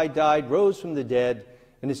 crucified, died, rose from the dead,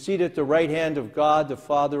 and is seated at the right hand of God the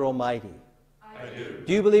Father Almighty? I do.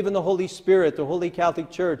 Do you believe in the Holy Spirit, the Holy Catholic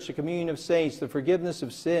Church, the communion of saints, the forgiveness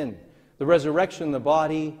of sin, the resurrection of the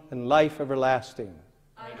body, and life everlasting?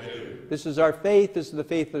 I do. This is our faith, this is the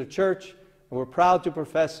faith of the Church, and we're proud to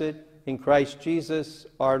profess it in Christ Jesus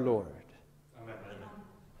our Lord. Amen.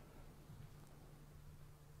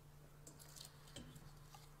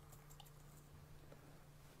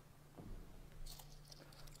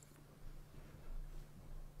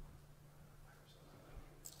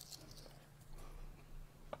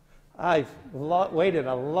 I've waited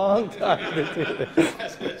a long time to do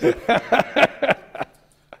this.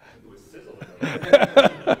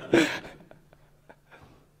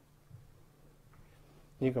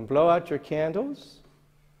 You can blow out your candles.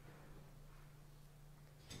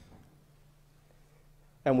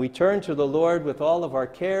 And we turn to the Lord with all of our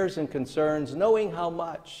cares and concerns, knowing how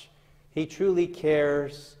much He truly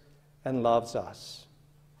cares and loves us.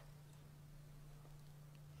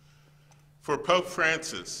 For Pope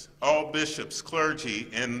Francis, all bishops, clergy,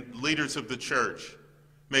 and leaders of the Church,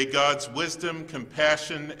 may God's wisdom,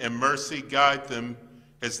 compassion, and mercy guide them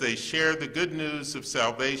as they share the good news of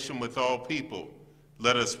salvation with all people.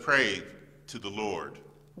 Let us pray to the Lord.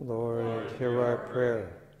 Lord, hear our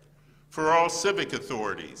prayer. For all civic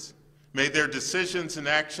authorities, may their decisions and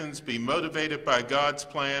actions be motivated by God's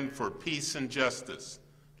plan for peace and justice.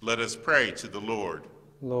 Let us pray to the Lord.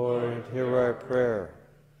 Lord, hear our prayer.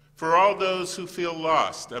 For all those who feel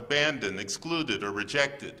lost, abandoned, excluded, or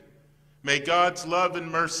rejected, may God's love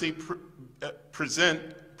and mercy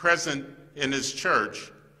present in His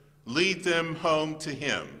church lead them home to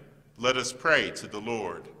Him. Let us pray to the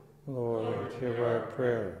Lord. Lord, hear our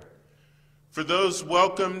prayer. For those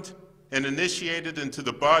welcomed and initiated into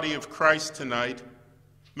the body of Christ tonight,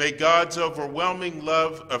 may God's overwhelming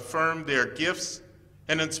love affirm their gifts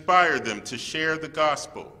and inspire them to share the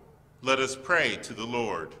gospel. Let us pray to the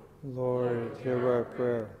Lord. Lord, hear our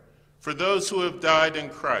prayer. For those who have died in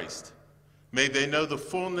Christ, may they know the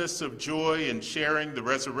fullness of joy in sharing the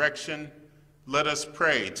resurrection. Let us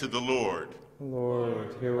pray to the Lord.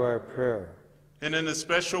 Lord, hear our prayer. And in a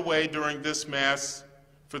special way during this Mass,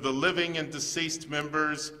 for the living and deceased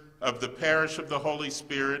members of the Parish of the Holy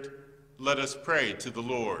Spirit, let us pray to the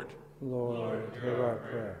Lord. Lord, hear our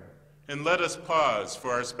prayer. And let us pause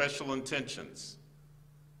for our special intentions.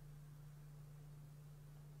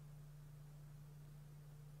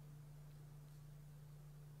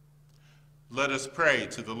 Let us pray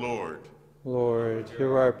to the Lord. Lord,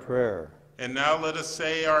 hear our prayer. And now let us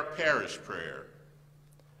say our parish prayer.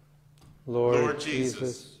 Lord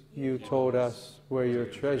Jesus, you told us where your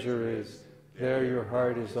treasure is, there your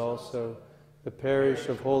heart is also. The parish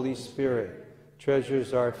of Holy Spirit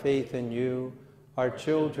treasures our faith in you, our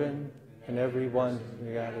children, and everyone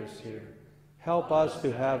who gathers here. Help us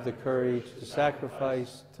to have the courage to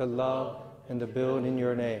sacrifice, to love, and to build in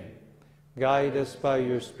your name. Guide us by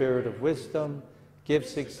your spirit of wisdom. Give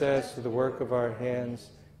success to the work of our hands,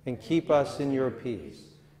 and keep us in your peace.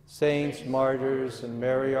 Saints, martyrs, and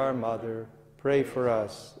Mary our Mother, pray for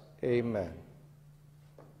us. Amen.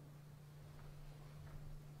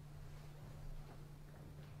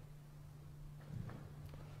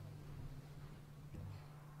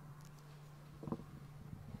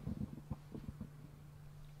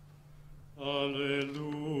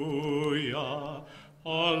 Alleluia,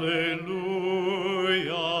 alleluia,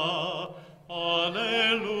 alleluia.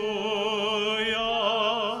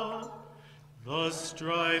 The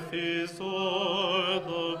strife is o'er,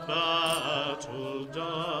 the battle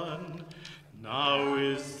done. Now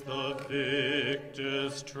is the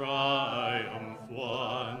victor's triumph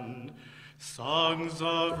won. Songs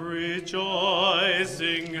of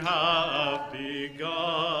rejoicing have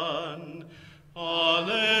begun.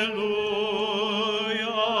 Alleluia,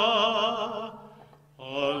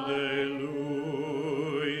 alleluia,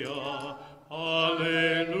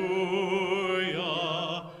 alleluia,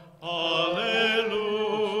 alleluia.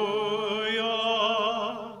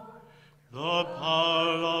 The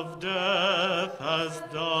power of death has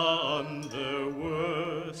done their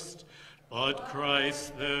worst, but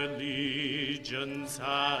Christ their legions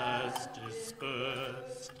has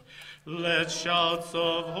dispersed. Let shouts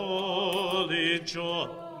of holy joy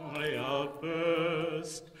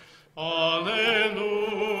outburst. Alleluia,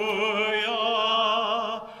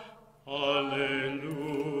 alleluia,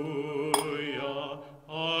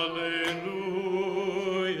 alleluia,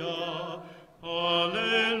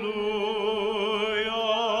 alleluia.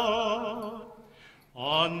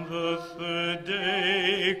 On the third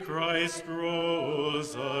day Christ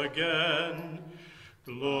rose again,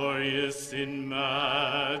 glorious in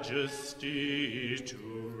majesty to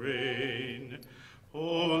reign.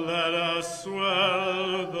 Oh, let us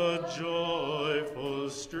swell the joyful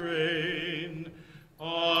strain.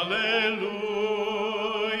 Alleluia,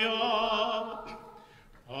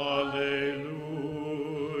 alleluia,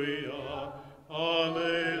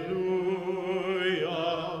 alleluia,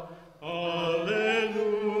 alleluia.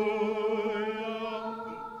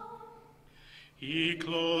 He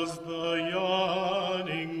closed the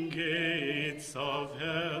yawning gates of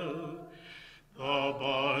hell, the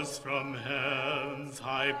bars from heaven's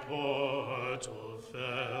high portal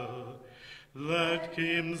fell. Let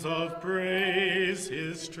hymns of praise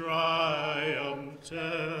his triumph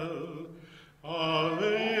tell.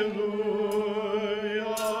 Alleluia,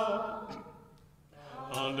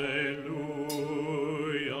 alleluia,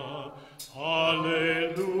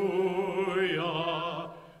 alleluia,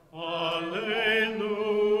 alleluia.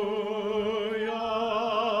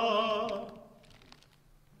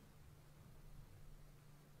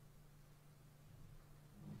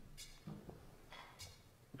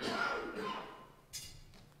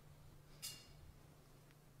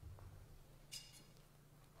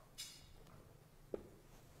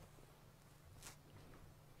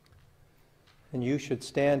 And you should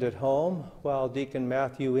stand at home while Deacon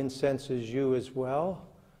Matthew incenses you as well.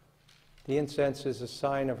 The incense is a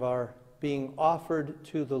sign of our being offered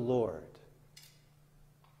to the Lord.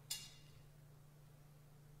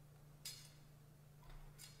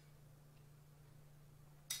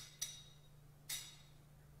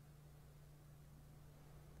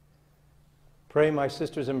 Pray, my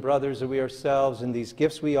sisters and brothers, that we ourselves and these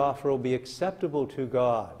gifts we offer will be acceptable to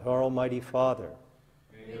God, our Almighty Father.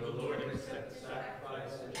 May the Lord accept the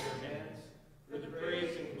sacrifice at your hands for the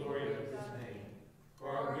praise and glory of his name, for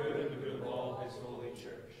our good and the good of all his holy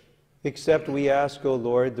church. Accept, we ask, O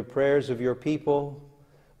Lord, the prayers of your people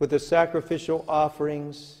with the sacrificial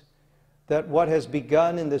offerings, that what has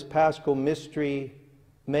begun in this Paschal mystery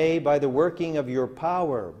may, by the working of your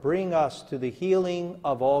power, bring us to the healing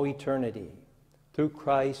of all eternity. Through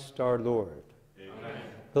Christ our Lord. Amen.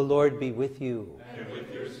 The Lord be with you. And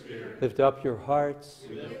with your spirit. Lift up your hearts.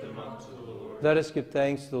 We lift them up to the Lord. Let us give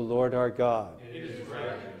thanks to the Lord our God. It is right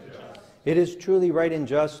and just. It is truly right and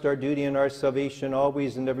just, our duty and our salvation,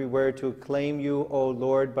 always and everywhere to acclaim you, O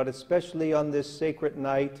Lord, but especially on this sacred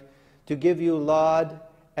night, to give you laud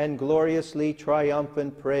and gloriously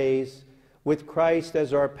triumphant praise, with Christ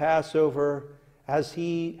as our Passover, as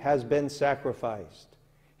he has been sacrificed.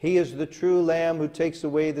 He is the true Lamb who takes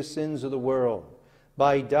away the sins of the world.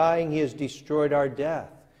 By dying, he has destroyed our death,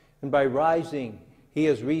 and by rising, he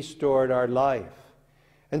has restored our life.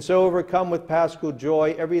 And so, overcome with paschal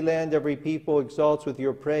joy, every land, every people exalts with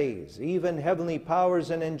your praise. Even heavenly powers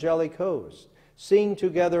and angelic hosts sing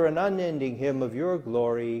together an unending hymn of your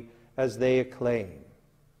glory as they acclaim.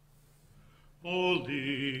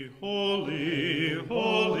 Holy, holy,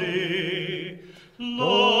 holy,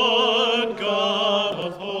 Lord God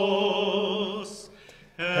of hosts,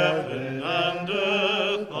 heaven and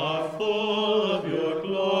earth are full of your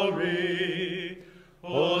glory. glory.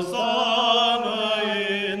 Hosanna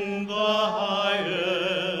in the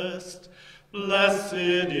highest. Blessed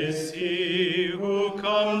is he who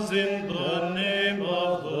comes in the name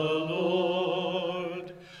of the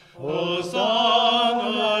Lord.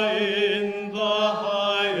 Hosanna in the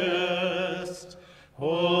highest.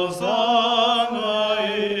 Hosanna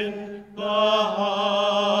in the highest.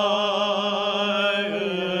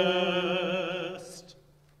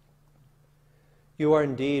 You are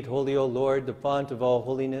indeed holy, O Lord, the font of all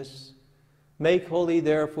holiness. Make holy,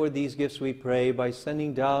 therefore, these gifts, we pray, by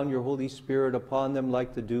sending down your Holy Spirit upon them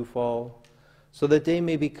like the dewfall, so that they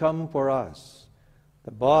may become for us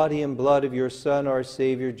the body and blood of your Son, our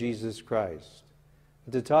Savior, Jesus Christ.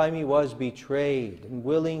 At the time he was betrayed and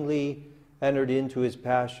willingly entered into his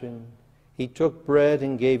passion, he took bread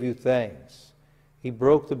and gave you thanks. He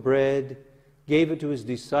broke the bread, gave it to his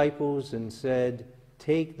disciples, and said,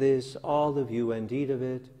 "Take this, all of you, and eat of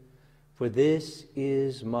it, for this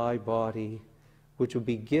is my body, which will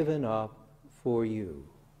be given up for you."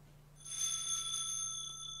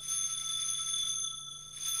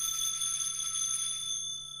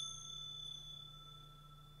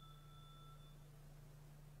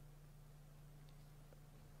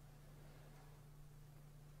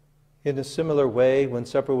 In a similar way, when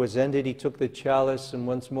supper was ended, he took the chalice and,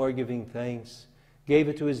 once more giving thanks, gave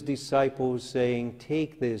it to his disciples, saying,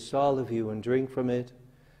 "Take this, all of you, and drink from it,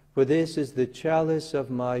 for this is the chalice of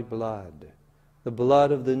my blood, the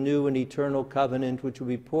blood of the new and eternal covenant, which will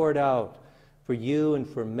be poured out for you and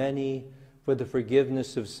for many for the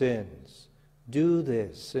forgiveness of sins. Do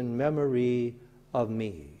this in memory of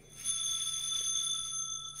me."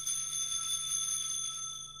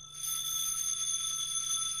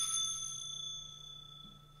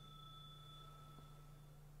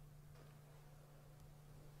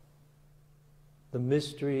 The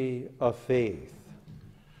mystery of faith.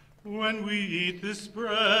 When we eat this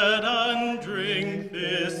bread and drink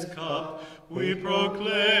this cup, we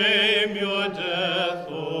proclaim your death,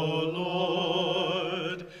 O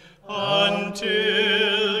Lord,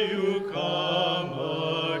 until you come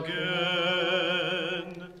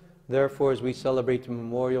again. Therefore, as we celebrate the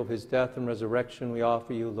memorial of his death and resurrection, we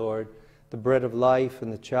offer you, Lord, the bread of life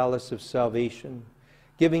and the chalice of salvation,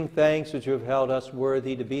 giving thanks that you have held us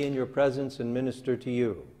worthy to be in your presence and minister to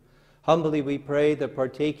you. Humbly we pray that,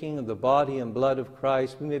 partaking of the body and blood of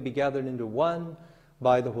Christ, we may be gathered into one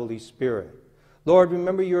by the Holy Spirit. Lord,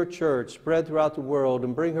 remember your church spread throughout the world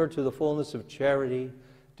and bring her to the fullness of charity,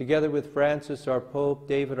 together with Francis, our Pope,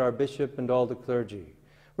 David, our Bishop, and all the clergy.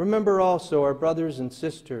 Remember also our brothers and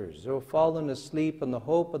sisters who have fallen asleep in the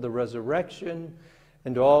hope of the resurrection,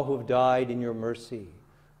 and all who have died in your mercy.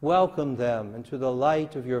 Welcome them into the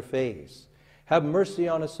light of your face. Have mercy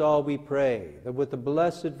on us all, we pray, that with the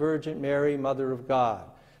Blessed Virgin Mary, Mother of God,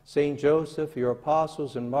 Saint Joseph, your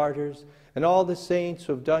apostles and martyrs, and all the saints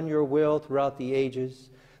who have done your will throughout the ages,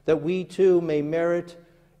 that we too may merit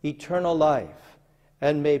eternal life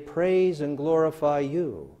and may praise and glorify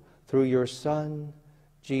you through your Son,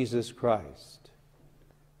 Jesus Christ.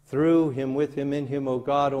 Through him, with him, in him, O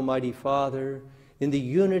God, Almighty Father, in the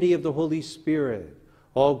unity of the Holy Spirit,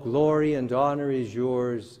 all glory and honor is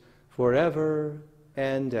yours forever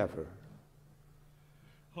and ever.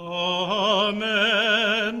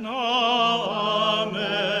 Amen, amen,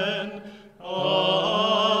 amen,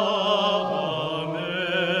 amen,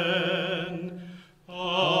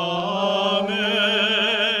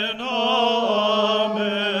 amen,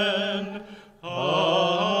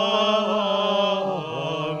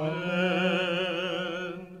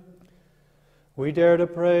 amen. We dare to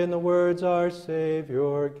pray in the words our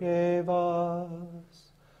Savior gave us.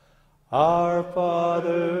 Our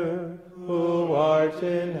Father, who art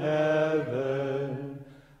in heaven,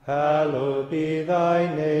 hallowed be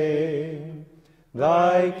thy name.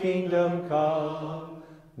 Thy kingdom come,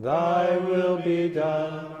 thy will be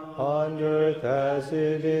done, on earth as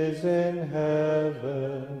it is in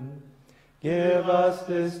heaven. Give us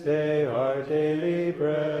this day our daily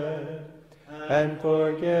bread, and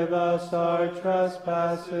forgive us our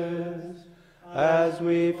trespasses, as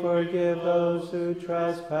we forgive those who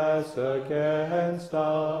trespass against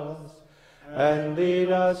us. And lead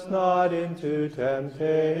us not into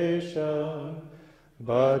temptation,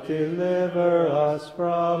 but deliver us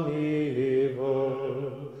from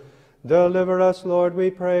evil. Deliver us, Lord, we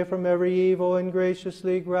pray, from every evil, and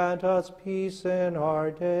graciously grant us peace in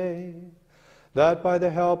our day, that by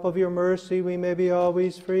the help of your mercy we may be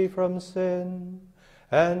always free from sin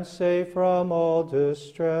and safe from all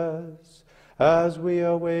distress, as we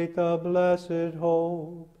await the blessed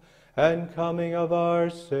hope and coming of our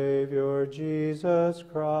Savior Jesus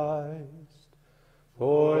Christ.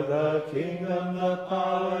 For the kingdom, the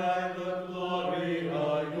power, and the glory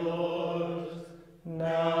are yours,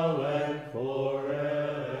 now and forever.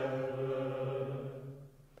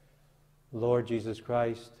 Lord Jesus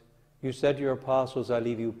Christ, you said to your apostles, I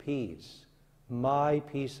leave you peace. My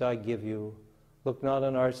peace I give you. Look not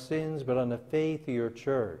on our sins, but on the faith of your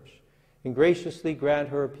church, and graciously grant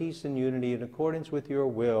her peace and unity in accordance with your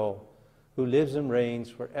will, who lives and reigns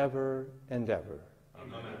forever and ever.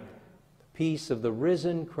 Amen. The peace of the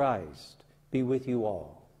risen Christ be with you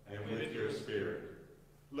all. And with your spirit.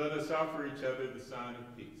 Let us offer each other the sign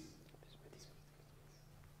of peace.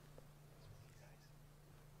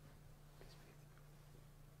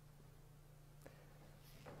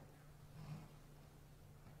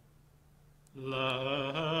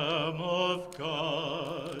 Lamb of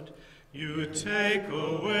God, you take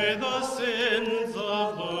away the sins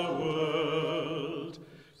of the world.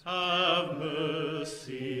 Have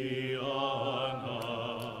mercy on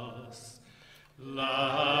us.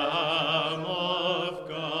 Lamb of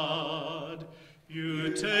God,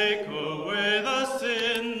 you take away the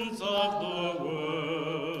sins of the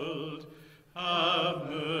world. Have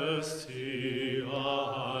mercy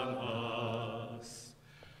on us.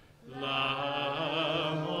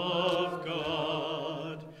 Lamb of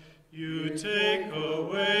God, you take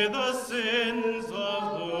away the sins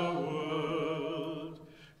of the world.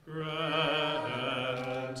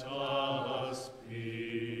 Grant us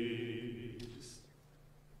peace.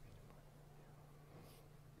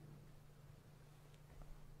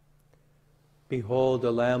 Behold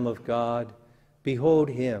the Lamb of God. Behold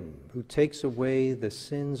him who takes away the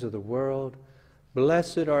sins of the world.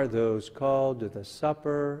 Blessed are those called to the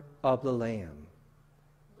supper of the Lamb.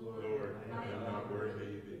 Lord, I am not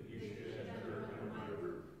worthy that you should enter under my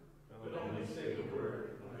roof, but only say the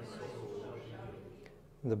word, and my soul shall be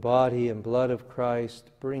healed. The body and blood of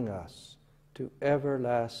Christ bring us to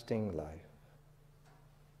everlasting life.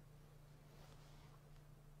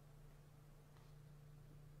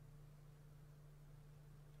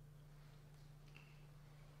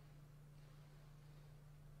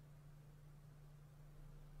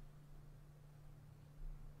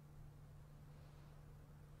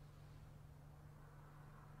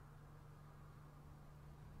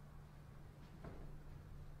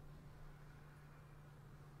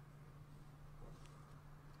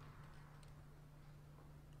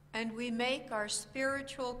 And we make our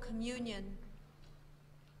spiritual communion.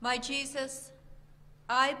 My Jesus,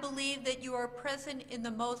 I believe that you are present in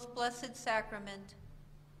the most blessed sacrament.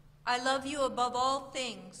 I love you above all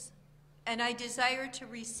things, and I desire to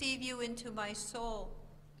receive you into my soul.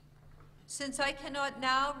 Since I cannot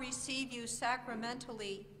now receive you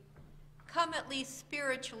sacramentally, come at least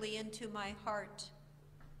spiritually into my heart.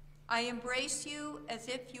 I embrace you as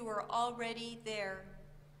if you were already there,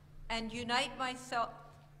 and unite myself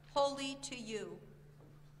wholly to you.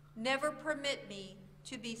 Never permit me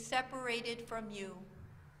to be separated from you.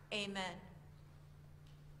 Amen.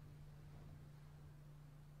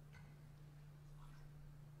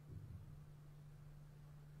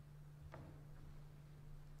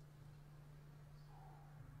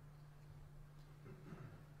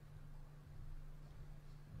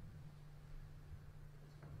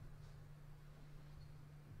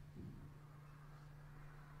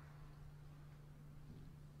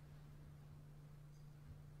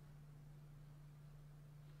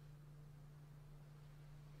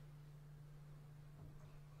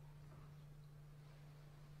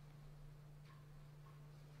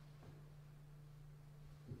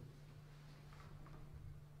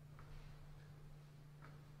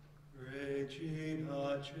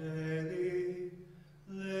 Regina Celi,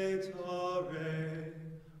 laetare,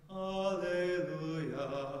 alleluia,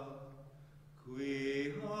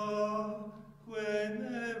 quia, quem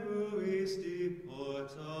meruisti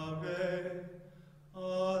portare,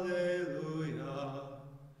 alleluia,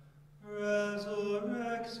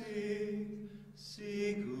 resurrexi,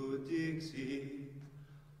 sicut dixi,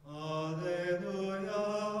 alleluia,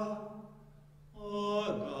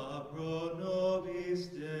 ora pro nobis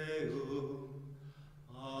Deum,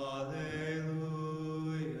 alleluia.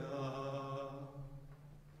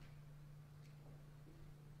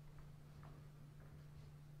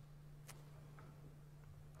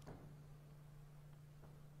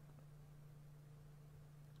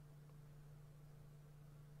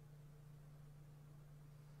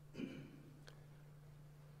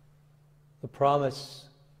 The promise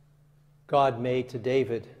God made to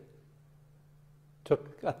David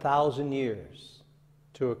took 1,000 years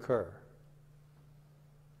to occur.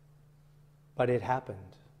 But it happened.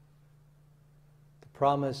 The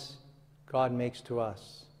promise God makes to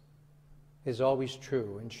us is always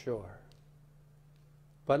true and sure.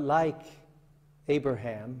 But like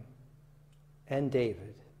Abraham and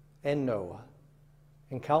David and Noah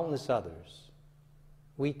and countless others,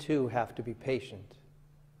 we too have to be patient.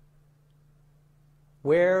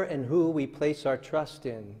 Where and who we place our trust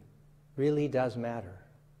in really does matter.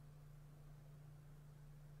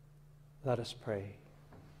 Let us pray.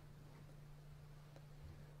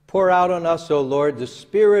 Pour out on us, O Lord, the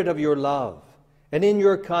spirit of your love, and in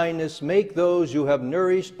your kindness make those you have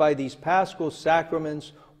nourished by these paschal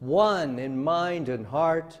sacraments one in mind and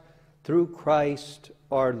heart, through Christ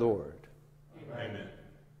our Lord. Amen.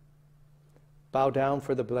 Bow down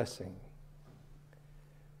for the blessing.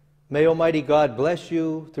 May Almighty God bless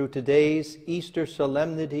you through today's Easter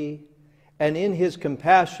solemnity, and in his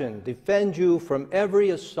compassion defend you from every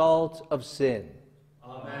assault of sin.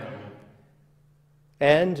 Amen.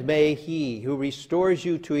 And may he who restores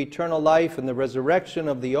you to eternal life in the resurrection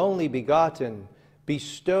of the only begotten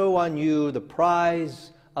bestow on you the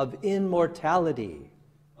prize of immortality.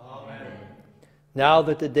 Amen. Now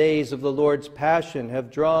that the days of the Lord's passion have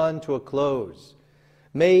drawn to a close,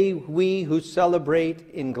 may we who celebrate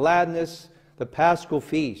in gladness the Paschal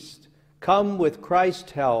feast come with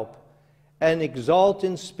Christ's help and exalt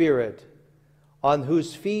in spirit, on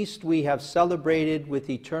whose feast we have celebrated with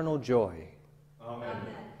eternal joy. Amen.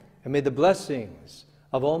 And may the blessings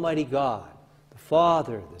of Almighty God, the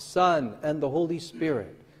Father, the Son, and the Holy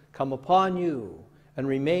Spirit come upon you and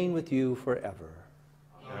remain with you forever.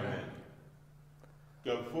 Amen.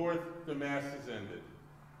 Go forth, the Mass is ended.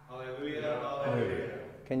 Hallelujah, hallelujah.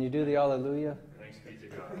 Can you do the Alleluia? Thanks be to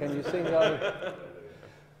God. Can you sing the Alleluia?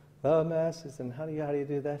 The Mass is, and how do you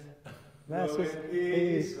do that? Mass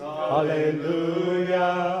is, Hallelujah,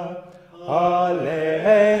 Hallelujah.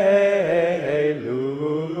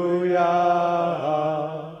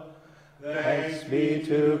 Thanks be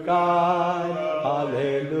to God,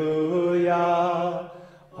 Hallelujah,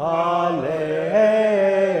 Hallelujah.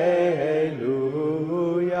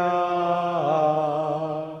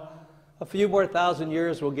 A few more thousand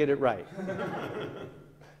years, we'll get it right.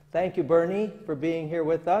 Thank you, Bernie, for being here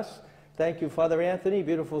with us. Thank you, Father Anthony.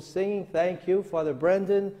 Beautiful singing. Thank you, Father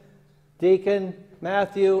Brendan, Deacon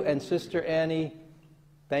Matthew, and Sister Annie.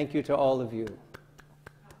 Thank you to all of you.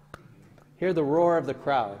 Hear the roar of the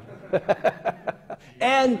crowd.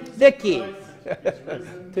 And Vicky.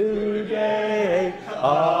 Today,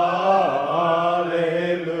 Alleluia,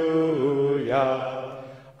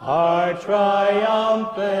 our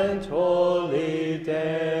triumphant holy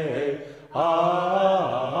day. Alleluia,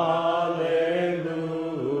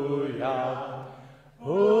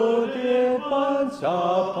 who did once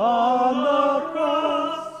upon the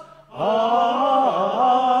cross, Alleluia,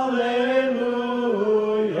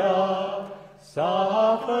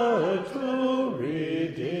 suffer to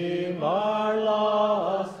redeem our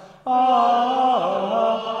loss. Alleluia,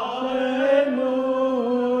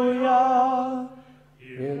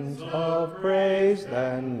 hymns of praise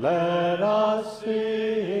then let us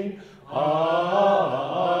sing. Alleluia,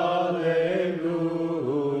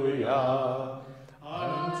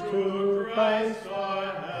 unto Christ our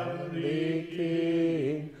heavenly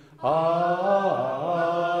King. Alleluia.